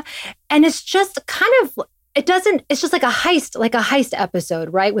Famuyiwa. And it's just kind of, it's just like a heist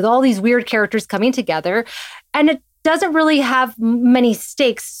episode, right? With all these weird characters coming together. And it doesn't really have many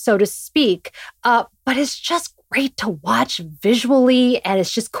stakes, so to speak, but it's just great to watch visually. And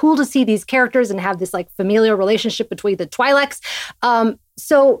it's just cool to see these characters and have this like familial relationship between the Twi'leks.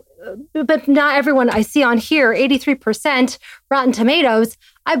 But not everyone I see on here, 83% Rotten Tomatoes.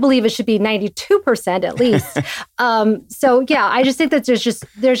 I believe it should be 92% at least. I just think that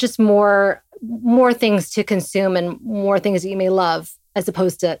there's just more things to consume and more things that you may love as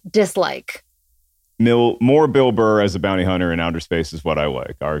opposed to dislike. More Bill Burr as a bounty hunter in outer space is what I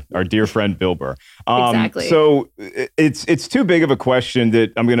like. Our dear friend Bill Burr. Exactly. So it's too big of a question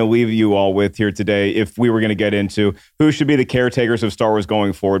that I'm going to leave you all with here today. If we were going to get into who should be the caretakers of Star Wars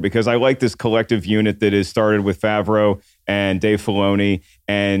going forward, because I like this collective unit that is started with Favreau and Dave Filoni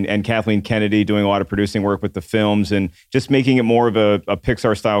and Kathleen Kennedy doing a lot of producing work with the films and just making it more of a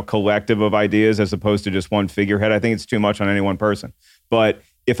Pixar style collective of ideas as opposed to just one figurehead. I think it's too much on any one person. But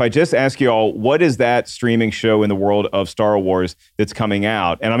if I just ask you all, what is that streaming show in the world of Star Wars that's coming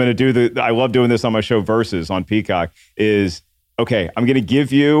out? And I'm going to do I love doing this on my show Versus on Peacock, is, okay, I'm going to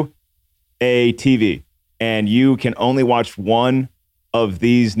give you a TV and you can only watch one of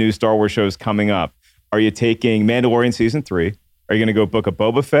these new Star Wars shows coming up. Are you taking Mandalorian Season 3? Are you going to go Book of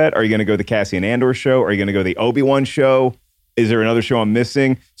Boba Fett? Are you going to go the Cassian Andor show? Are you going to go the Obi-Wan show? Is there another show I'm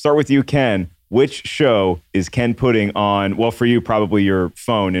missing? Start with you, Ken. Which show is Ken putting on, well, for you, probably your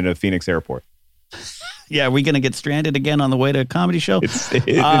phone in a Phoenix airport? Yeah, are we going to get stranded again on the way to a comedy show?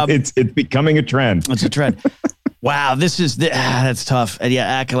 It's becoming a trend. It's a trend. Wow, that's tough. And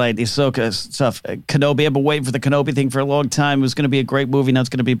yeah, Acolyte, Ahsoka is tough. Kenobi, I've been waiting for the Kenobi thing for a long time. It was going to be a great movie. Now it's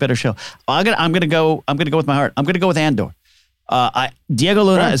going to be a better show. I'm going to go with my heart. I'm going to go with Andor. Diego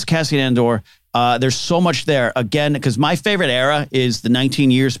Luna as Cassian Andor. There's so much there. Again, because my favorite era is the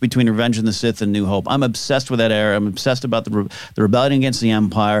 19 years between Revenge of the Sith and New Hope. I'm obsessed with that era. I'm obsessed about the rebellion against the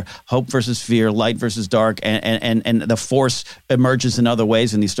Empire, hope versus fear, light versus dark, and the Force emerges in other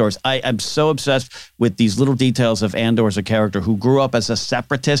ways in these stories. I'm so obsessed with these little details of Andor as a character who grew up as a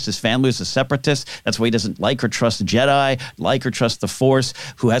separatist. His family was a separatist. That's why he doesn't like or trust the Jedi, like or trust the Force,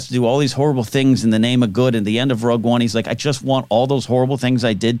 who has to do all these horrible things in the name of good. And the end of Rogue One, he's like, I just want all those horrible things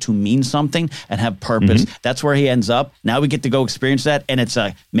I did to mean something and have purpose. Mm-hmm. That's where he ends up. Now we get to go experience that, and it's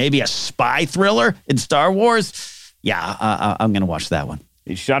maybe a spy thriller in Star Wars. Yeah, I'm going to watch that one.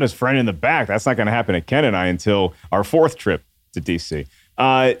 He shot his friend in the back. That's not going to happen to Ken and I until our fourth trip to DC.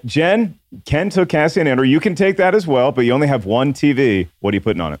 Jen, Ken took Cassian Andor. You can take that as well, but you only have one TV. What are you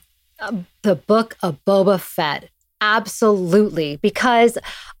putting on it? The Book of Boba Fett. Absolutely. Because,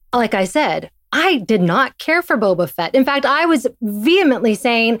 like I said, I did not care for Boba Fett. In fact, I was vehemently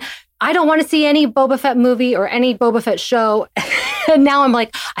saying, I don't want to see any Boba Fett movie or any Boba Fett show. And now I'm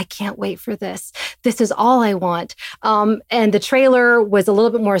like, I can't wait for this. This is all I want. And the trailer was a little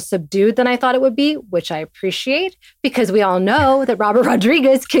bit more subdued than I thought it would be, which I appreciate because we all know that Robert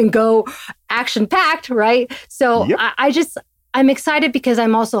Rodriguez can go action-packed, right? So yep. I'm excited because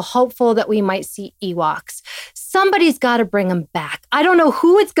I'm also hopeful that we might see Ewoks. Somebody's got to bring them back. I don't know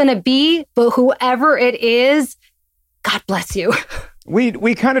who it's going to be, but whoever it is, God bless you.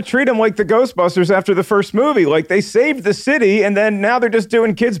 We kind of treat them like the Ghostbusters after the first movie. Like they saved the city and then now they're just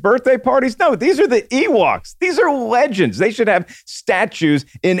doing kids' birthday parties. No, these are the Ewoks. These are legends. They should have statues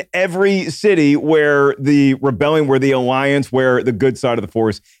in every city where the rebellion, where the alliance, where the good side of the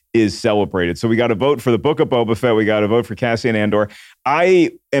Force is celebrated. So we got to vote for the Book of Boba Fett. We got to vote for Cassian Andor.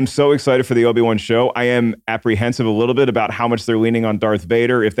 I am so excited for the Obi-Wan show. I am apprehensive a little bit about how much they're leaning on Darth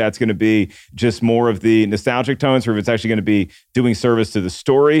Vader, if that's going to be just more of the nostalgic tones or if it's actually going to be doing service to the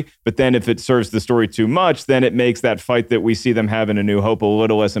story. But then if it serves the story too much, then it makes that fight that we see them have in A New Hope a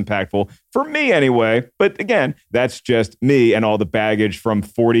little less impactful, for me anyway. But again, that's just me and all the baggage from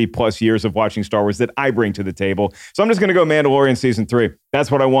 40 plus years of watching Star Wars that I bring to the table. So I'm just going to go Mandalorian season 3.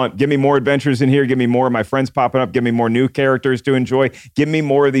 That's what I want. Give me more adventures in here. Give me more of my friends popping up. Give me more new characters to enjoy. Give me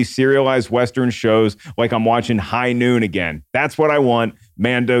more of these serialized Western shows like I'm watching High Noon again. That's what I want.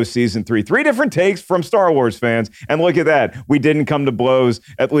 Mando season 3. 3 different takes from Star Wars fans. And look at that. We didn't come to blows.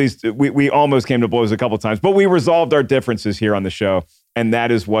 At least we almost came to blows a couple times, but we resolved our differences here on the show. And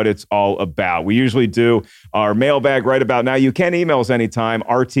that is what it's all about. We usually do our mailbag right about now. You can email us anytime.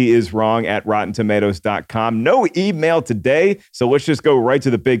 rtiswrong@rottentomatoes.com. No email today, so let's just go right to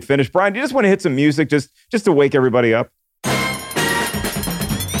the big finish. Brian, do you just want to hit some music just to wake everybody up?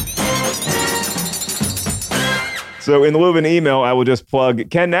 So in lieu of an email, I will just plug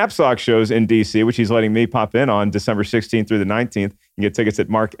Ken Knapsack shows in DC, which he's letting me pop in on December 16th through the 19th. You can get tickets at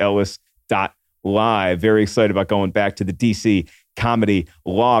markellis.live. Very excited about going back to the DC Comedy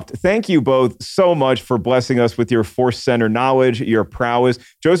Loft. Thank you both so much for blessing us with your Force Center knowledge, your prowess.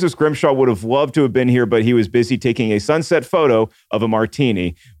 Joseph Scrimshaw would have loved to have been here, but he was busy taking a sunset photo of a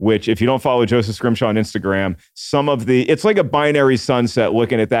martini, which if you don't follow Joseph Scrimshaw on Instagram, it's like a binary sunset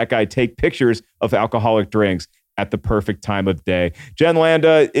looking at that guy take pictures of alcoholic drinks at the perfect time of day. Jen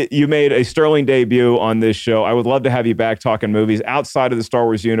Landa, you made a sterling debut on this show. I would love to have you back talking movies outside of the Star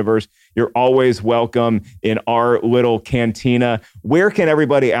Wars universe. You're always welcome in our little cantina. Where can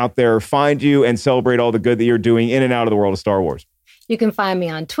everybody out there find you and celebrate all the good that you're doing in and out of the world of Star Wars? You can find me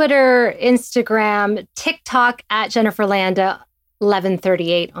on Twitter, Instagram, TikTok at Jennifer Landa.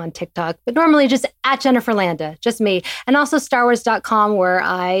 1138 on TikTok, but normally just at Jennifer Landa, just me. And also StarWars.com, where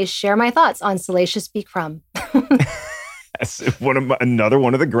I share my thoughts on Salacious B. Crumb. That's another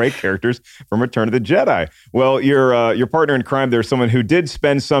one of the great characters from Return of the Jedi. Well, your partner in crime there, someone who did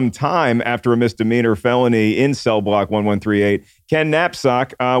spend some time after a misdemeanor felony in cell block 1138, Ken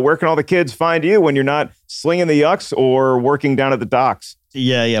Knapsack. Where can all the kids find you when you're not slinging the yucks or working down at the docks?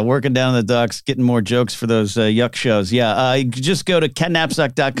 Yeah. Working down the docks, getting more jokes for those yuck shows. Just go to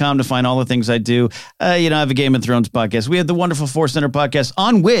kenknapsack.com to find all the things I do. I have a Game of Thrones podcast. We have the wonderful Force Center podcast,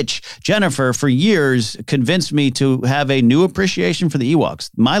 on which Jennifer, for years, convinced me to have a new appreciation for the Ewoks.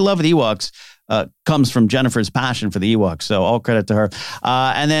 My love of the Ewoks comes from Jennifer's passion for the Ewoks. So all credit to her.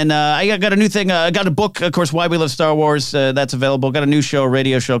 And then I got a new thing. I got a book, of course, Why We Love Star Wars. That's available. Got a new show,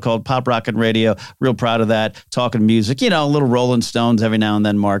 radio show called Pop Rockin' Radio. Real proud of that. Talking music, a little Rolling Stones every now and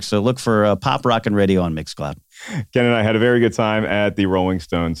then, Mark. So look for Pop Rockin' Radio on Mixcloud. Ken and I had a very good time at the Rolling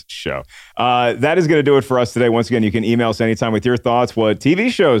Stones show. That is going to do it for us today. Once again, you can email us anytime with your thoughts. What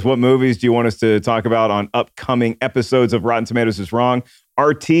TV shows, what movies do you want us to talk about on upcoming episodes of Rotten Tomatoes is Wrong?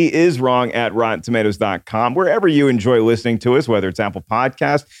 rtiswrong@rottentomatoes.com. Wherever you enjoy listening to us, whether it's Apple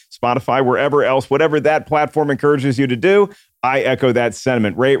Podcasts, Spotify, wherever else, whatever that platform encourages you to do, I echo that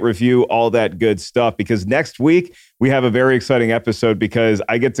sentiment. Rate, review, all that good stuff. Because next week, we have a very exciting episode because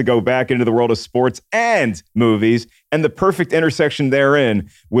I get to go back into the world of sports and movies and the perfect intersection therein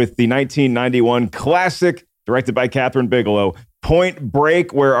with the 1991 classic directed by Catherine Bigelow, Point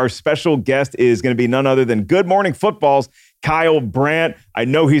Break, where our special guest is going to be none other than Good Morning Football's Kyle Brandt. I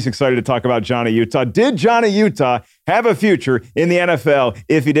know he's excited to talk about Johnny Utah. Did Johnny Utah have a future in the NFL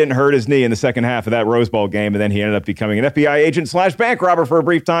if he didn't hurt his knee in the second half of that Rose Bowl game? And then he ended up becoming an FBI agent / bank robber for a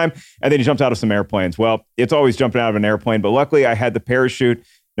brief time. And then he jumped out of some airplanes. Well, it's always jumping out of an airplane. But luckily, I had the parachute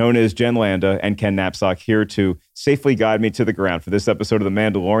known as Jen Landa and Ken Knapsack here to safely guide me to the ground for this episode of The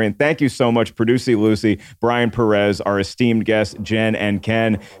Mandalorian. Thank you so much, Producer Lucy, Brian Perez, our esteemed guests, Jen and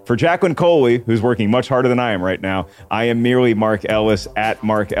Ken. For Jacqueline Coley, who's working much harder than I am right now, I am merely Mark Ellis at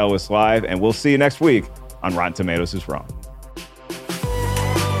Mark Ellis Live, and we'll see you next week on Rotten Tomatoes is Wrong.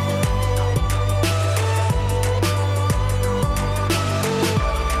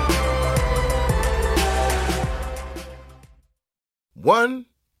 One,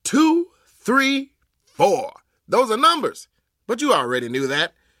 2, 3, 4. Those are numbers. But you already knew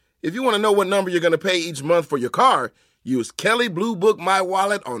that. If you want to know what number you're going to pay each month for your car, use Kelley Blue Book My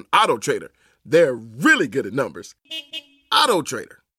Wallet on AutoTrader. They're really good at numbers. AutoTrader.